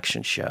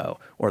Selection Show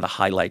or the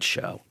Highlight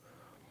Show,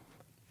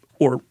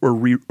 or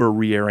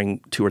re-airing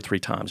 2 or 3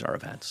 times our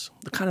events.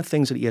 The kind of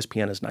things that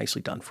ESPN has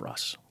nicely done for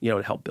us,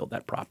 to help build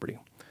that property.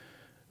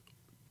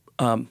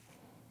 But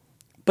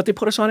they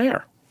put us on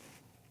air.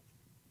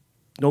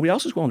 Nobody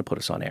else is willing to put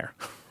us on air,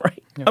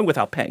 right? Yeah.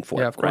 Without paying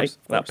for it, of course, right?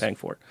 Without paying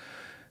for it.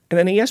 And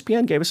then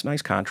ESPN gave us a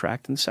nice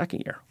contract in the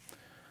second year.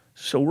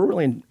 So we're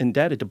really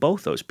indebted to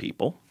both those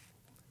people.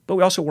 But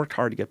we also worked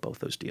hard to get both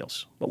those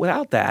deals. But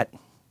without that,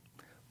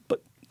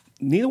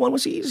 neither one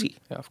was easy.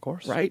 Yeah, of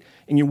course. Right?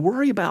 And you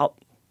worry about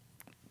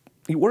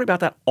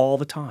that all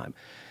the time.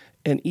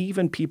 And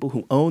even people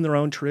who own their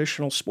own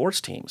traditional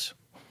sports teams,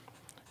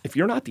 if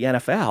you're not the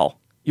NFL,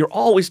 you're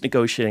always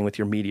negotiating with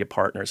your media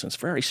partners, and it's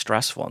very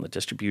stressful on the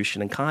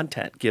distribution and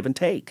content, give and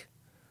take.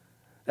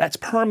 That's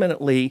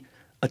permanently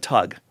a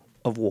tug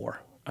of war.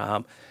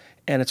 And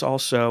it's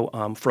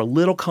also, for a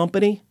little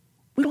company,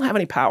 we don't have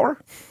any power,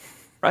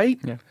 right?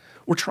 Yeah.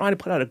 We're trying to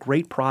put out a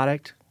great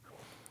product,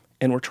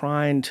 and we're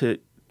trying to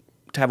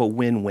have a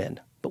win-win.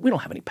 But we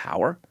don't have any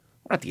power.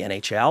 We're not the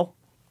NHL.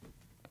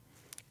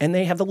 And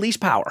they have the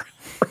least power,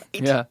 right?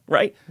 Yeah.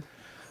 Right?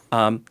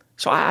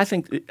 So I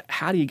think,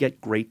 how do you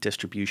get great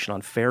distribution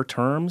on fair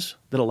terms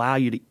that allow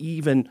you to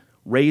even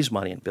raise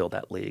money and build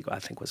that league, I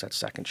think, was that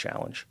second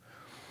challenge.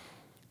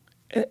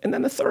 And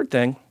then the third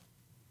thing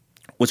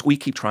was we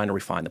keep trying to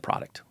refine the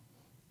product.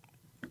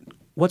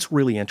 What's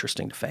really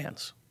interesting to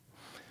fans?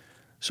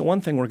 So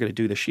one thing we're going to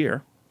do this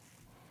year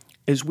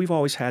is we've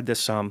always had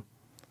this, the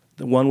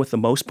one with the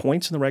most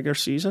points in the regular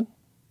season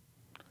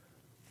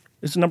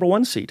is the number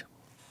 1 seed.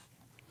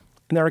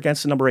 And they're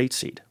against the number 8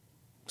 seed.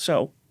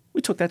 So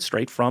we took that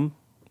straight from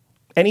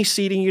any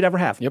seeding you'd ever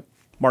have. Yep.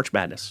 March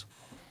Madness.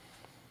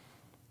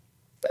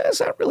 Is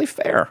that really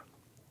fair?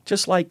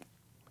 Just like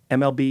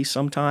MLB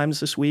sometimes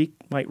this week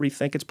might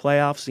rethink its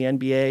playoffs, the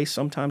NBA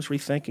sometimes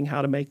rethinking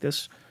how to make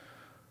this.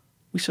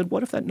 We said,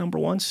 what if that number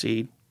 1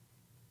 seed,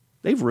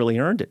 they've really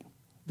earned it.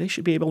 They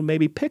should be able to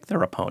maybe pick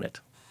their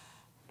opponent.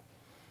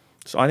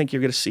 So I think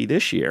you're going to see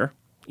this year,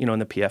 in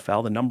the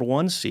PFL, the number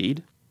 1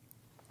 seed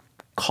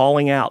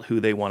calling out who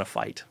they want to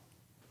fight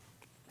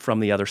from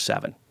the other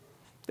 7.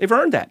 They've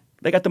earned that.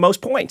 They got the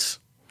most points.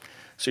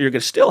 So you're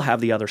going to still have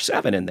the other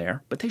 7 in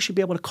there, but they should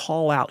be able to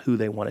call out who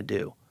they want to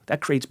do.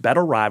 That creates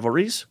better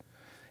rivalries,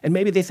 and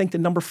maybe they think the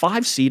number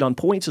 5 seed on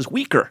points is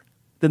weaker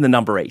than the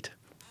number 8,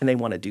 and they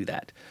want to do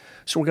that.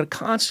 So we're going to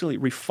constantly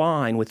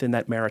refine within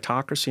that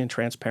meritocracy and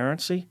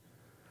transparency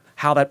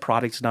how that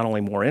product is not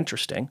only more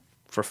interesting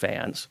for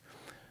fans,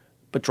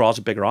 but draws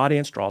a bigger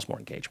audience, draws more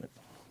engagement.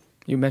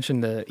 You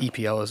mentioned the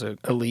EPL as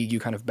a league you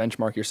kind of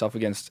benchmark yourself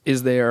against.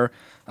 Is there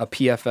a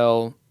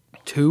PFL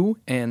 2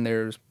 and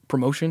there's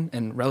promotion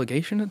and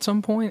relegation at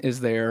some point?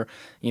 Is there,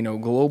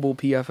 global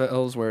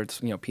PFLs where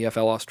it's,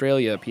 PFL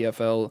Australia,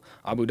 PFL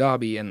Abu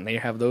Dhabi, and they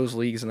have those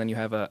leagues, and then you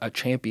have a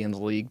Champions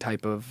League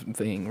type of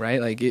thing,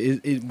 right? Like,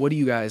 what do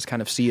you guys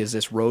kind of see as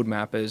this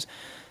roadmap as,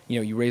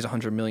 you raise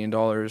 $100 million,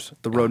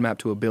 the roadmap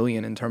to $1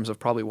 billion in terms of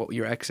probably what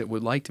your exit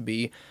would like to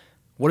be?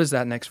 What does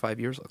that next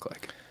 5 years look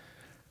like?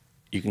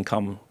 You can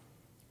come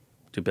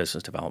do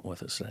business development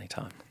with us at any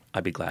time.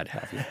 I'd be glad to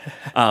have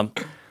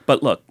you.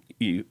 But look,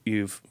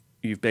 you've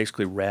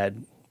basically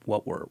read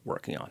what we're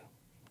working on.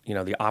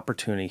 The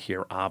opportunity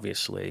here,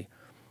 obviously,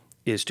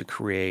 is to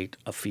create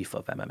a FIFA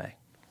of MMA.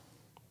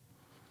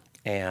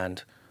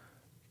 And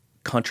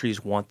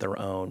countries want their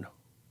own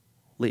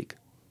league.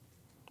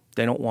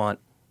 They don't want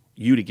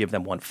you to give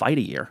them one fight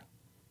a year.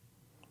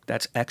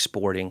 That's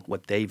exporting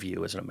what they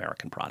view as an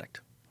American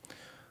product.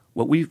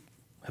 What we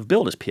have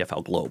built is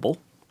PFL Global.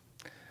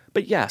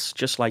 But yes,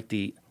 just like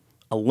the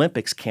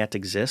Olympics can't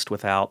exist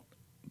without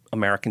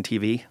American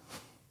TV,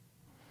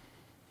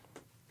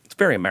 it's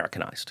very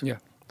Americanized. Yeah.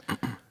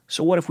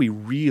 So what if we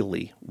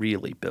really,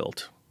 really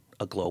built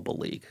a global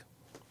league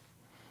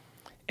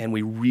and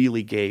we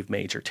really gave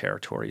major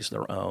territories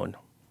their own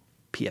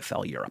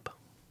PFL Europe?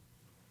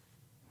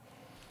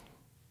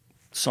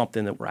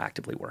 Something that we're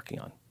actively working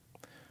on.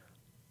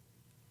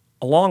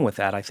 Along with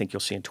that, I think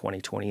you'll see in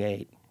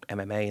 2028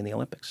 MMA in the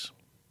Olympics.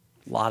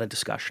 A lot of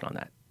discussion on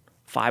that.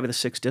 5 of the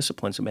 6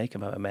 disciplines that make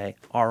MMA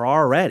are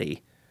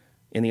already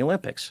in the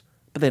Olympics,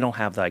 but they don't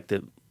have like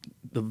the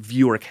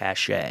viewer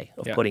cachet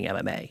of putting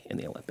MMA in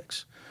the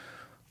Olympics.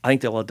 I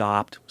think they'll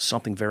adopt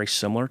something very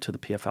similar to the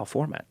PFL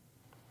format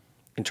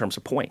in terms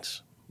of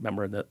points.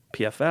 Remember, in the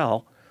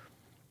PFL,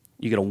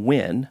 you get a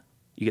win,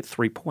 you get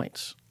 3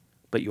 points,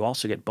 but you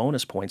also get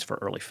bonus points for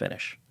early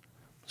finish.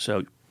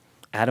 So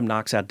Adam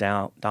knocks out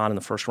Donn in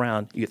the first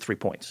round, you get 3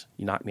 points.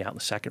 You knock me out in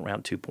the second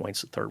round, 2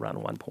 points. The third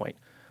round, 1 point.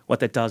 What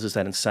that does is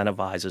that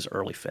incentivizes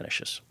early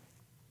finishes.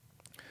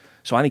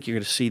 So I think you're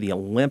going to see the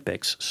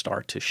Olympics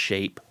start to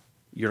shape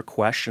your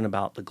question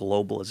about the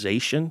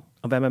globalization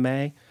of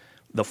MMA,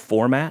 the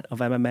format of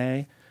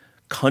MMA,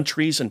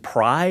 countries and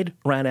pride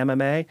around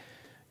MMA,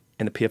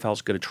 and the PFL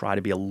is going to try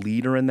to be a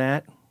leader in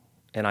that.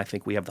 And I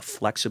think we have the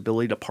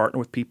flexibility to partner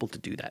with people to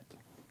do that.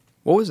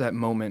 What was that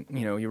moment,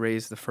 you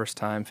raised the first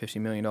time $50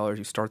 million,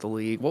 you start the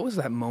league. What was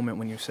that moment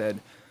when you said,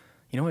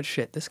 you know what,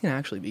 shit, this can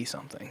actually be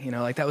something?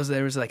 Like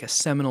there was like a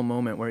seminal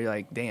moment where you're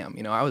like, damn,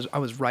 I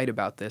was right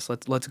about this.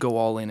 Let's go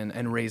all in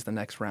and raise the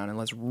next round, and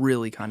let's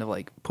really kind of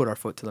like put our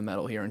foot to the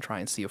metal here and try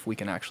and see if we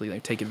can actually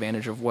like take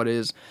advantage of what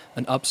is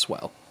an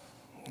upswell.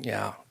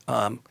 Yeah.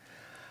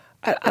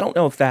 I don't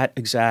know if that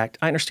exact,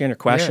 I understand your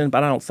question,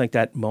 but I don't think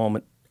that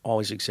moment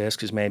always exists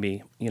because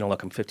maybe,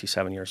 look, I'm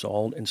 57 years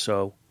old. And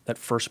so that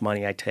first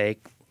money I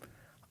take,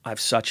 I have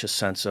such a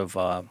sense of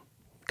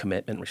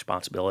commitment and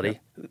responsibility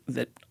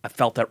that I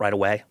felt that right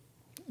away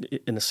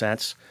in a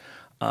sense.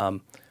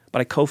 But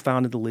I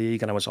co-founded the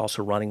league and I was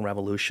also running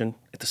Revolution.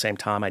 At the same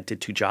time, I did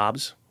 2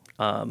 jobs,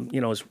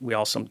 as we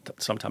all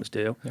sometimes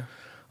do.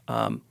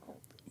 Yeah.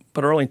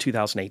 But early in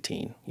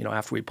 2018,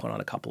 after we put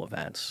on a couple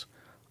events,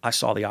 I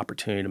saw the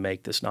opportunity to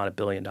make this not a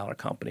billion-dollar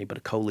company, but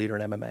a co-leader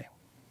in MMA.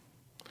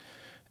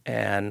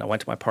 And I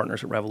went to my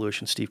partners at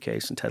Revolution, Steve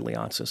Case and Ted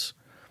Leonsis,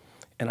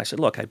 and I said,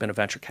 look, I've been a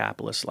venture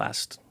capitalist the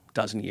last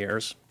dozen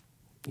years,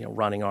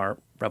 running our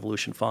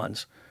Revolution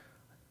funds.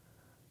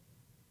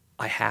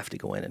 I have to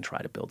go in and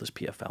try to build this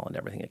PFL and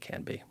everything it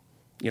can be.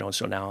 And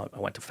so now I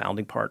went to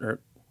founding partner at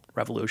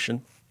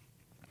Revolution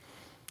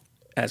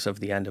as of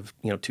the end of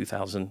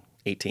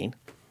 2018.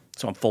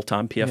 So I'm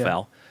full-time PFL.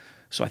 Yeah.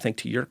 So I think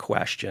to your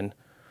question,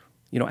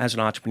 as an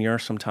entrepreneur,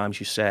 sometimes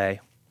you say,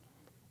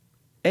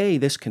 A,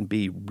 this can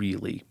be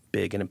really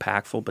big and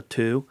impactful, but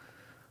 2,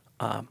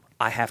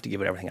 I have to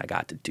give it everything I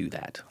got to do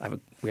that.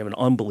 We have an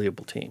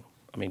unbelievable team.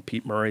 I mean,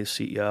 Pete Murray, the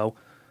CEO,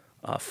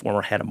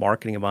 former head of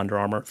marketing of Under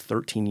Armour,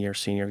 13-year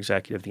senior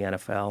executive of the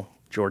NFL.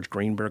 George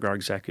Greenberg, our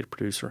executive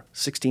producer,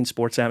 16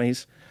 sports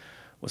Emmys,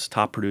 was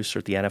top producer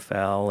at the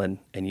NFL and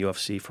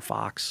UFC for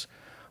Fox.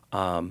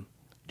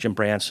 Jim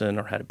Branson,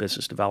 our head of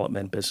business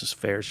development, business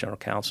affairs, general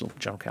counsel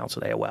at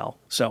AOL.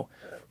 So,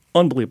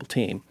 unbelievable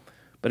team.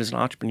 But as an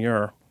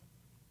entrepreneur,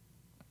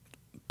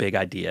 big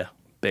idea,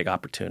 big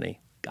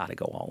opportunity, got to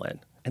go all in.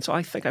 And so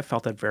I think I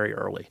felt that very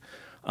early.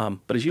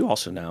 But as you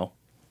also know,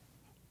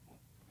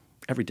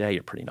 every day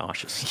you're pretty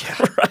nauseous.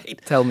 Yeah,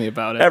 right. Tell me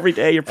about it. Every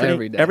day you're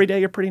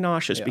pretty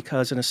nauseous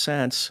because in a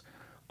sense,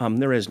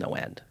 there is no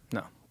end.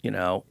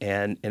 No.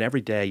 And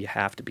every day you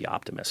have to be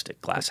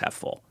optimistic, glass half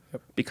full.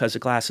 Yep. Because the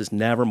glass is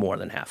never more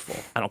than half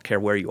full. I don't care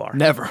where you are.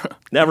 Never.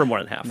 Never more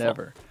than half full.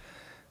 Never.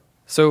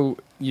 So,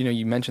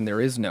 you mentioned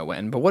there is no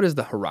end, but what is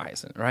the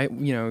horizon, right?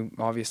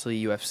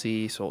 Obviously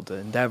UFC sold to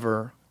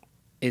Endeavor.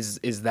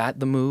 Is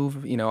that the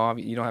move? You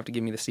don't have to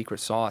give me the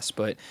secret sauce,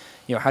 but,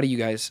 how do you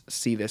guys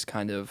see this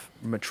kind of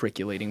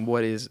matriculating?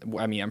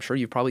 I'm sure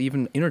you've probably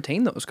even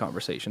entertained those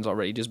conversations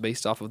already just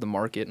based off of the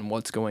market and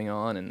what's going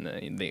on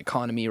and the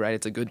economy, right?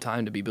 It's a good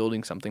time to be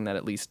building something that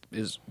at least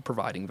is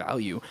providing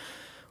value.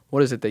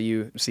 What is it that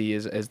you see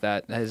as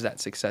that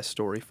success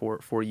story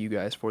for you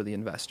guys, for the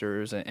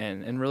investors,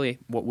 and really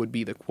what would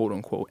be the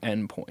quote-unquote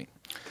end point?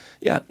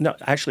 Yeah, no,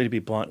 actually, to be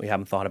blunt, we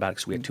haven't thought about it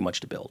because we have too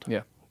much to build.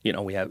 Yeah.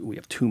 We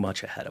have too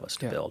much ahead of us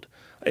to build.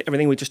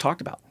 Everything we just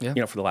talked about, for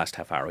the last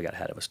half hour, we got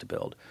ahead of us to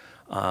build.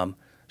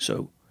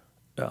 So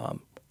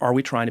are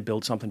we trying to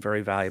build something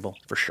very valuable?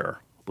 For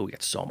sure, but we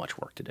got so much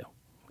work to do.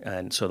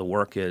 And so the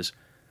work is,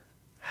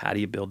 how do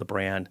you build the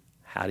brand?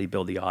 How do you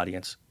build the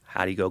audience?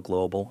 How do you go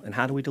global? And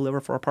how do we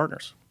deliver for our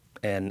partners?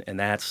 And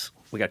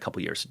we got a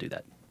couple years to do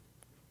that.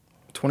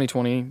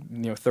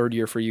 2020, third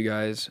year for you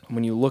guys.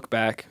 When you look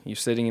back, you're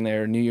sitting in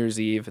there New Year's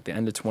Eve at the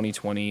end of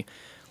 2020.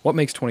 What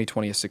makes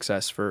 2020 a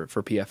success for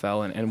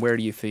PFL, and where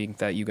do you think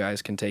that you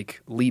guys can take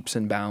leaps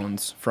and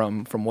bounds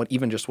from what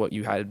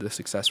you had the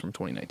success from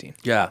 2019?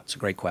 Yeah, it's a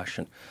great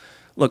question.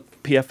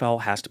 Look,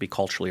 PFL has to be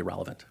culturally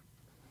relevant.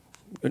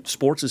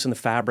 Sports is in the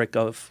fabric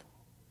of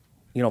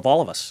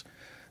all of us.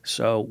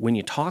 So when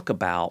you talk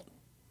about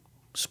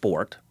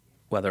sport,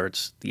 whether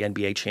it's the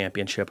NBA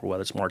championship or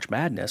whether it's March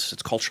Madness,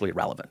 it's culturally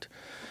relevant.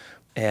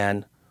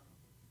 And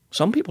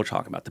some people are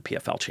talking about the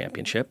PFL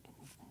championship,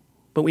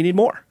 but we need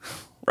more,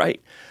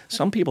 right?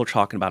 Some people are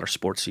talking about our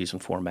sports season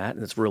format,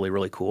 and it's really,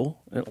 really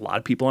cool. And a lot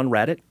of people on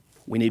Reddit,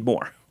 we need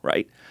more,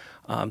 right?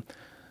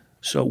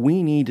 So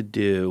we need to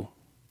do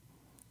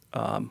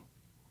a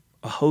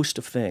host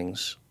of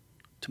things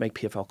to make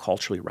PFL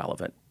culturally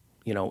relevant,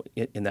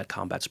 in that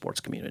combat sports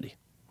community.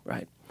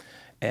 Right,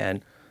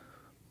 and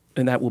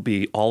that will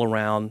be all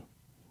around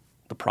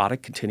the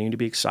product continuing to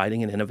be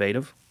exciting and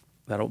innovative.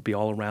 That'll be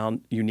all around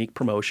unique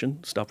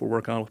promotion, stuff we're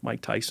working on with Mike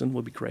Tyson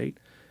will be great.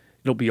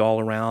 It'll be all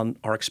around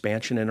our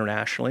expansion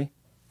internationally,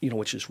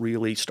 which is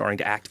really starting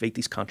to activate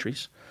these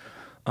countries.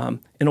 And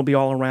it'll be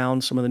all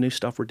around some of the new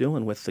stuff we're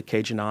doing with the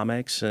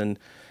Cagenomics and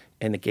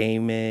and the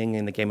gaming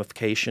and the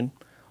gamification,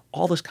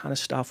 all this kind of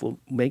stuff will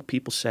make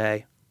people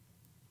say,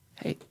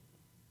 hey,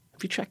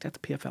 have you checked out the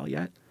PFL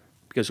yet?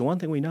 Because the one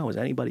thing we know is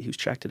anybody who's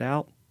checked it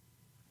out,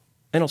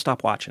 they don't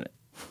stop watching it.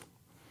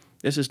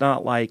 This is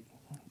not like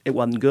it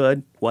wasn't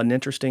good, wasn't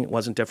interesting, it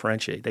wasn't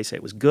differentiated. They say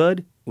it was good,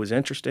 it was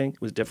interesting,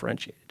 it was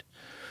differentiated.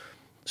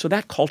 So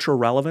that cultural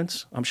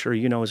relevance, I'm sure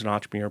you know as an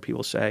entrepreneur,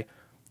 people say,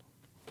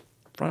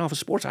 front office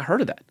sports, I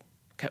heard of that.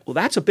 Okay, well,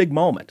 that's a big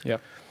moment. Yeah.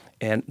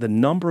 And the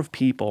number of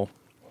people,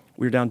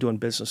 we were down doing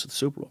business at the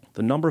Super Bowl,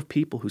 the number of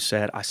people who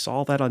said, I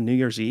saw that on New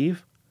Year's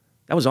Eve,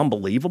 that was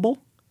unbelievable.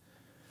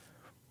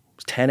 It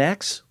was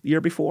 10x the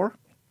year before.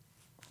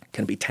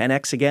 Can it be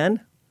 10x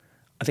again?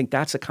 I think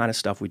that's the kind of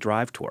stuff we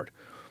drive toward.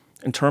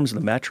 In terms of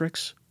the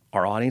metrics,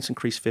 our audience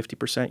increased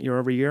 50% year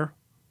over year.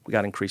 We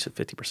got to increase it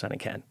 50%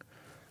 again.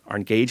 Our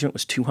engagement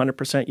was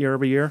 200% year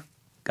over year.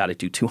 Got to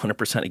do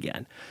 200%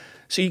 again.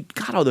 So you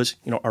got all those,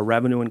 our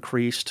revenue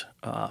increased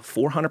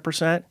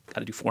 400%. Got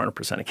to do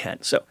 400% again.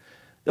 So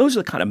those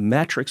are the kind of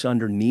metrics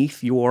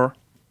underneath your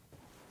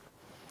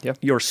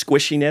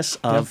squishiness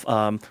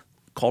of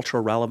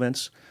cultural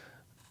relevance.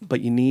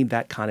 But you need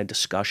that kind of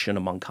discussion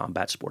among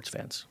combat sports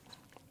fans.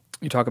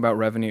 You talk about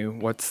revenue.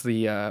 What's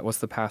the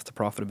path to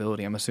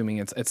profitability? I'm assuming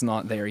it's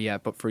not there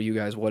yet, but for you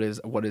guys, what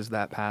is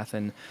that path?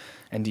 And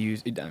do you?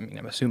 I mean,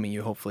 I'm assuming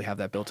you hopefully have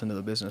that built into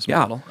the business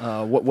model.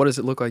 What does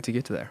it look like to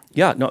get to there?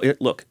 Yeah, no.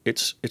 Look,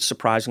 it's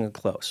surprisingly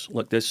close.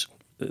 Look, this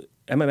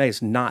MMA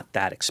is not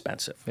that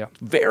expensive. Yeah,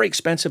 very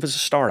expensive as a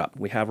startup.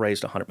 We have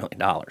raised $100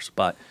 million,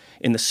 but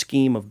in the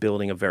scheme of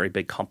building a very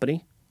big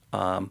company,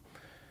 to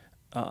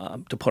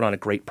put on a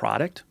great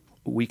product,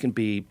 we can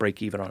be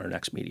break even on our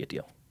next media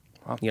deal.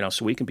 Wow.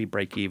 So we can be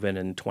break even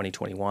in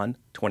 2021,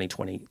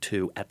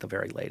 2022 at the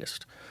very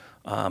latest.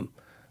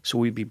 So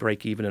we'd be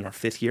break even in our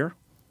 5th year.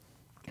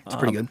 It's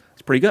pretty good.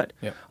 It's pretty good.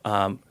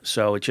 Yeah.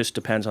 So it just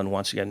depends on,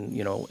 once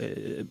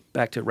again,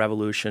 back to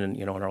Revolution,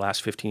 in our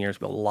last 15 years,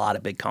 we built a lot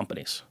of big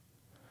companies.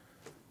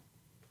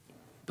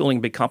 Building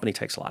a big company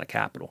takes a lot of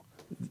capital.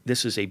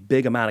 This is a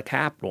big amount of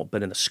capital,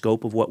 but in the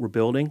scope of what we're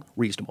building,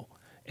 reasonable.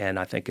 And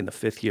I think in the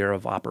 5th year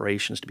of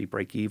operations to be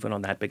break even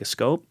on that big a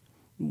scope,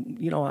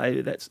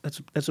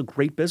 that's a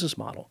great business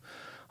model.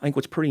 I think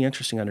what's pretty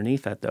interesting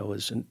underneath that, though,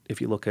 is if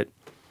you look at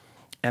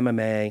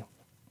MMA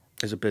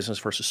as a business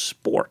versus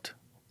sport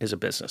as a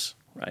business,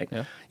 right?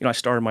 Yeah. I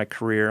started my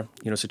career,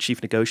 as a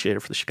chief negotiator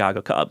for the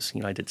Chicago Cubs.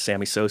 I did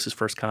Sammy Sosa's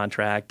first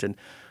contract and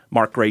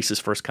Mark Grace's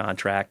first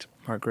contract.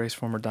 Mark Grace,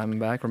 former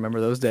Diamondback.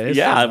 Remember those days?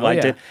 Yeah, I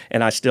did.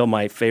 And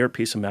my favorite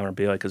piece of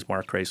memorabilia, because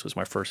Mark Grace was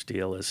my first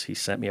deal, is he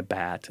sent me a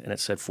bat and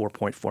it said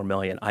 $4.4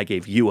 million. I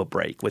gave you a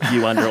break with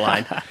you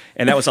underlined,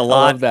 and that was a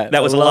lot.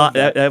 That was a lot.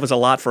 That was a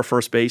lot for a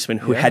first baseman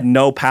who had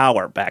no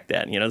power back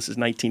then. This is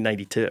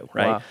 1992,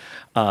 right?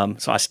 Wow.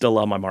 So I still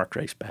love my Mark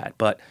Grace bat.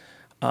 But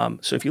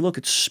so if you look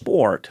at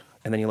sport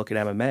and then you look at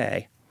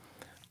MMA,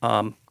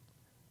 the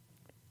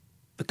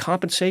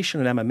compensation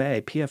in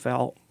MMA,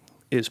 PFL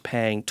is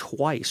paying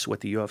twice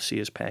what the UFC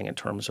is paying in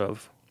terms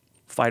of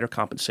fighter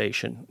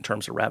compensation, in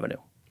terms of revenue.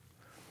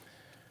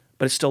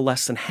 But it's still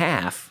less than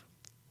half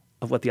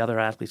of what the other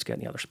athletes get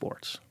in the other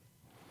sports.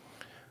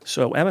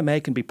 So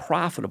MMA can be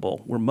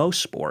profitable where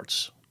most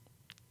sports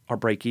are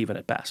break even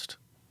at best,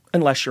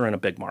 unless you're in a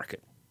big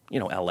market,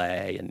 LA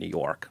and New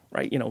York,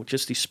 right?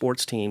 Just these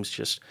sports teams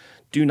just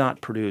do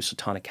not produce a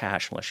ton of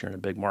cash unless you're in a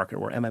big market,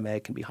 where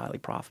MMA can be highly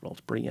profitable.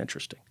 It's pretty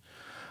interesting.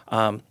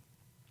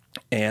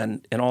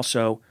 And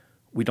also,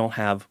 we don't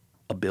have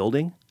a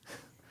building.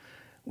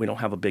 We don't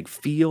have a big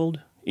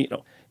field.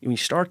 When you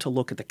start to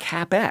look at the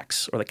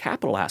CapEx, or the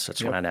capital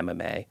assets around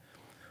MMA,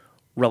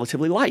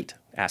 relatively light,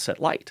 asset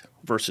light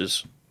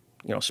versus,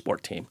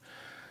 sport team.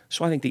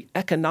 So I think the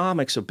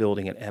economics of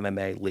building an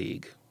MMA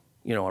league,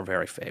 are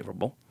very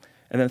favorable.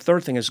 And then the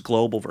third thing is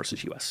global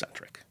versus U.S.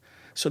 centric.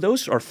 So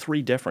those are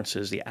 3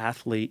 differences. The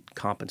athlete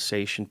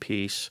compensation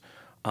piece,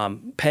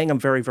 paying them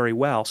very, very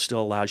well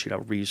still allows you to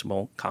have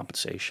reasonable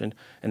compensation,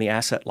 and the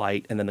asset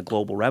light and then the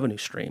global revenue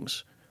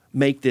streams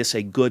make this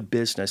a good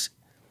business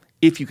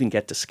if you can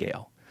get to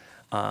scale.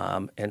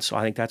 And so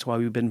I think that's why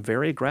we've been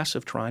very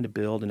aggressive trying to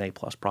build an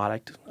A-plus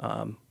product,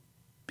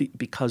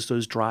 because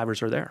those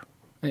drivers are there.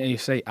 And you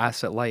say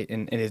asset light,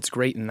 and it's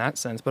great in that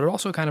sense, but it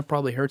also kind of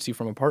probably hurts you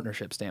from a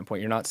partnership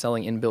standpoint. You're not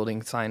selling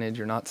in-building signage.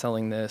 You're not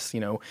selling this.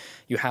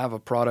 You have a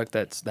product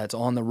that's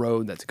on the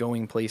road, that's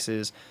going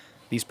places.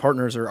 These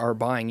partners are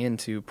buying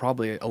into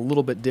probably a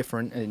little bit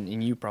different,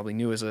 and you probably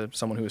knew as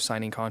someone who was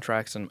signing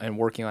contracts and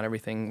working on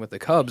everything with the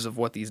Cubs of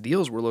what these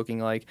deals were looking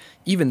like.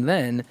 Even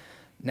then,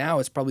 now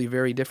it's probably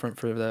very different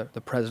for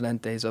the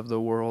Presidentes of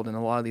the world and a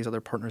lot of these other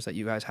partners that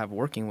you guys have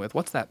working with.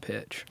 What's that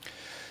pitch?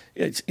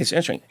 It's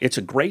interesting. It's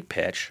a great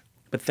pitch,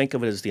 but think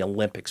of it as the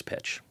Olympics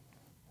pitch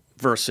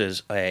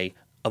versus a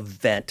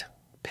event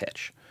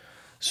pitch.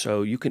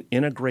 So you can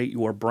integrate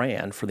your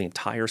brand for the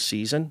entire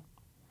season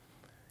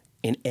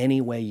in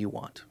any way you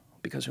want.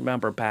 Because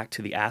remember, back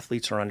to the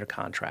athletes are under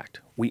contract.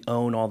 We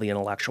own all the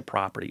intellectual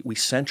property. We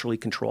centrally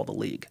control the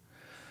league.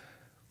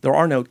 There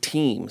are no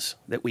teams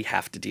that we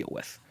have to deal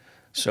with.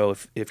 So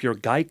if you're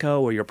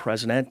Geico or you're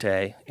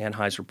Presidente,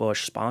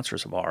 Anheuser-Busch,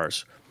 sponsors of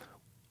ours,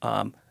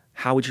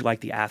 how would you like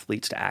the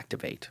athletes to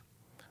activate?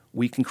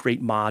 We can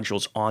create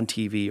modules on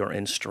TV or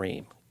in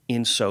stream,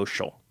 in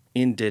social,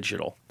 in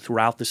digital,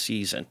 throughout the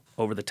season,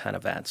 over the 10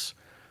 events.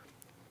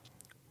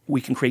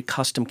 We can create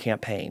custom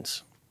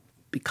campaigns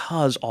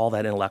because all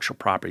that intellectual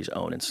property is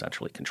owned and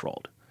centrally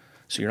controlled.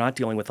 So you're not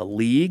dealing with a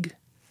league,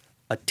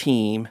 a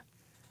team,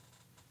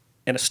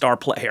 and a star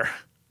player.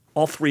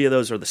 All three of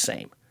those are the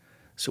same.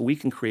 So we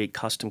can create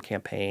custom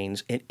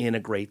campaigns and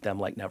integrate them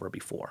like never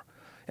before.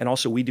 And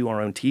also we do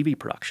our own TV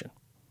production,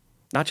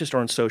 not just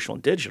our own social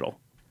and digital,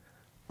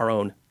 our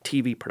own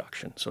TV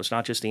production. So it's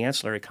not just the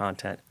ancillary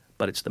content,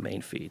 but it's the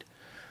main feed.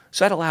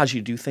 So that allows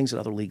you to do things that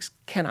other leagues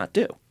cannot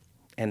do,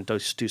 and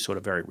those do sort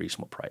of very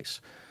reasonable price.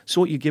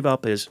 So what you give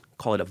up is,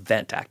 call it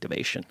event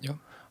activation.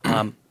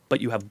 Yeah. But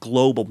you have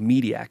global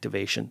media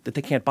activation that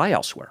they can't buy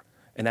elsewhere,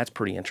 and that's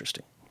pretty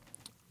interesting.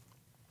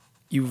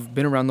 You've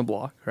been around the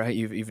block, right?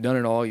 You've done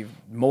it all. You've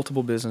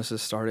multiple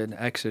businesses started,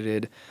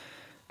 exited.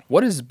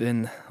 What has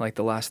been like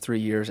the last 3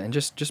 years, and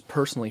just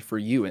personally for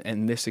you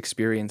and this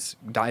experience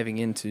diving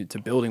into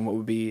building what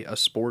would be a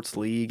sports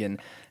league and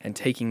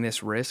taking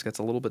this risk that's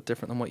a little bit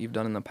different than what you've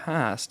done in the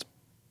past?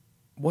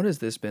 What has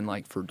this been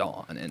like for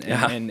Donn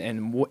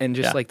and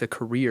just like the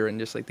career and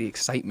just like the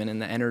excitement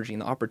and the energy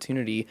and the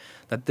opportunity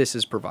that this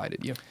has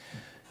provided you?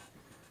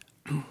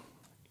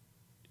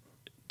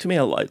 To me,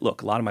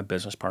 look, a lot of my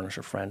business partners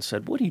or friends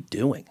said, "What are you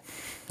doing?"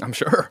 I'm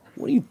sure.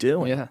 What are you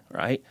doing? Yeah.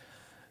 Right?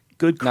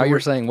 Good career. Now you're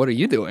saying, what are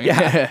you doing?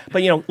 Yeah.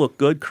 But, look,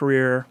 good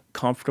career,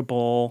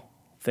 comfortable,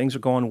 things are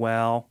going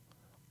well.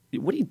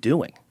 What are you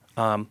doing?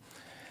 And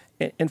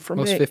for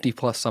Most me,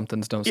 50-plus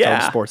somethings don't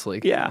start a sports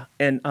league. Yeah.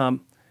 And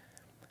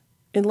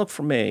look,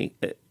 for me,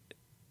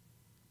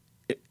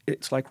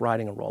 it's like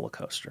riding a roller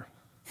coaster,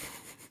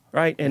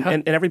 right?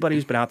 And everybody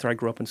who's been out there, I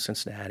grew up in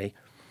Cincinnati,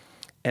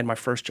 and my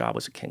first job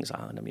was at Kings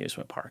Island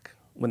Amusement Park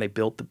when they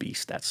built the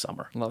Beast that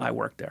summer. I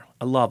worked there.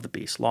 I love the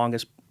Beast.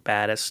 Longest,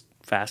 baddest,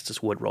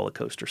 fastest wood roller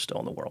coaster still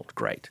in the world.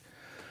 Great.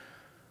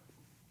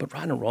 But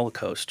riding a roller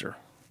coaster,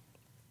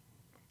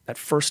 that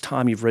first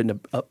time you've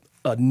ridden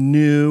a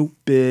new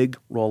big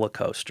roller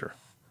coaster,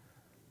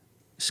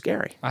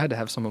 scary. I had to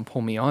have someone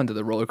pull me onto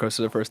the roller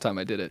coaster the first time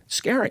I did it.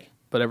 Scary.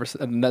 But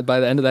by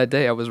the end of that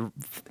day, I was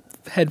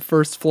head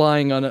first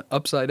flying on an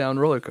upside-down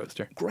roller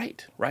coaster.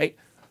 Great, right?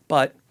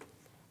 But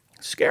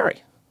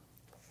scary.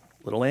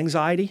 Little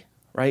anxiety,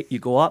 right? You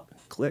go up,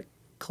 click,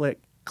 click,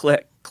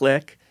 click,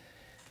 click.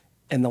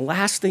 And the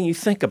last thing you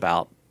think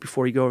about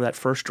before you go over that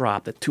first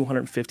drop, that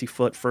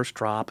 250-foot first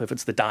drop, if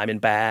it's the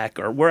Diamondback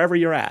or wherever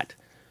you're at,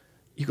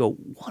 you go,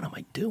 what am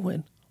I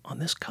doing on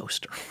this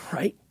coaster,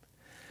 right?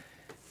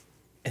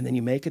 And then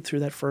you make it through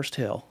that first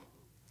hill.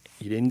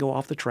 You didn't go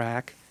off the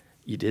track.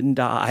 You didn't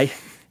die.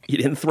 You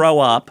didn't throw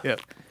up.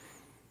 Yep.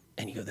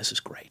 And you go, this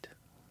is great.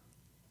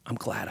 I'm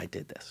glad I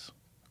did this,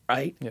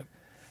 right? Yep.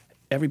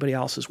 Everybody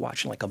else is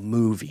watching like a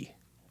movie,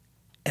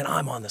 and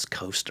I'm on this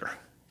coaster.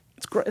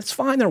 It's great. It's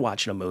fine they're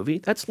watching a movie.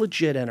 That's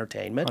legit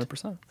entertainment.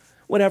 100%.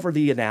 Whatever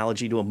the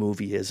analogy to a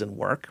movie is in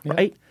work,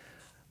 right?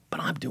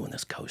 But I'm doing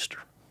this coaster.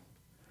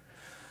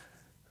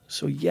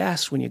 So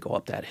yes, when you go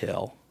up that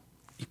hill,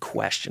 you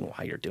question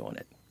why you're doing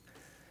it.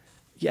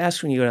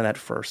 Yes, when you go down that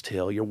first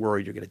hill, you're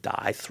worried you're going to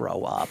die,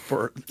 throw up,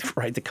 or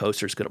right, the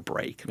coaster's going to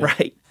break,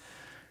 right?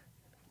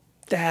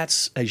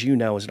 That's, as you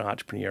know, as an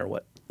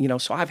entrepreneur,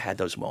 so I've had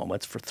those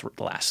moments for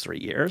the last 3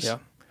 years. Yeah.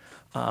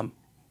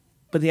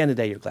 But at the end of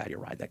the day, you're glad you're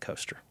riding that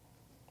coaster,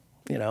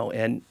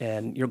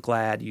 and you're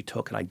glad you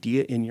took an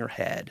idea in your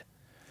head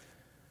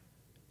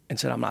and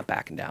said, I'm not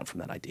backing down from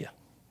that idea.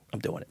 I'm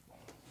doing it.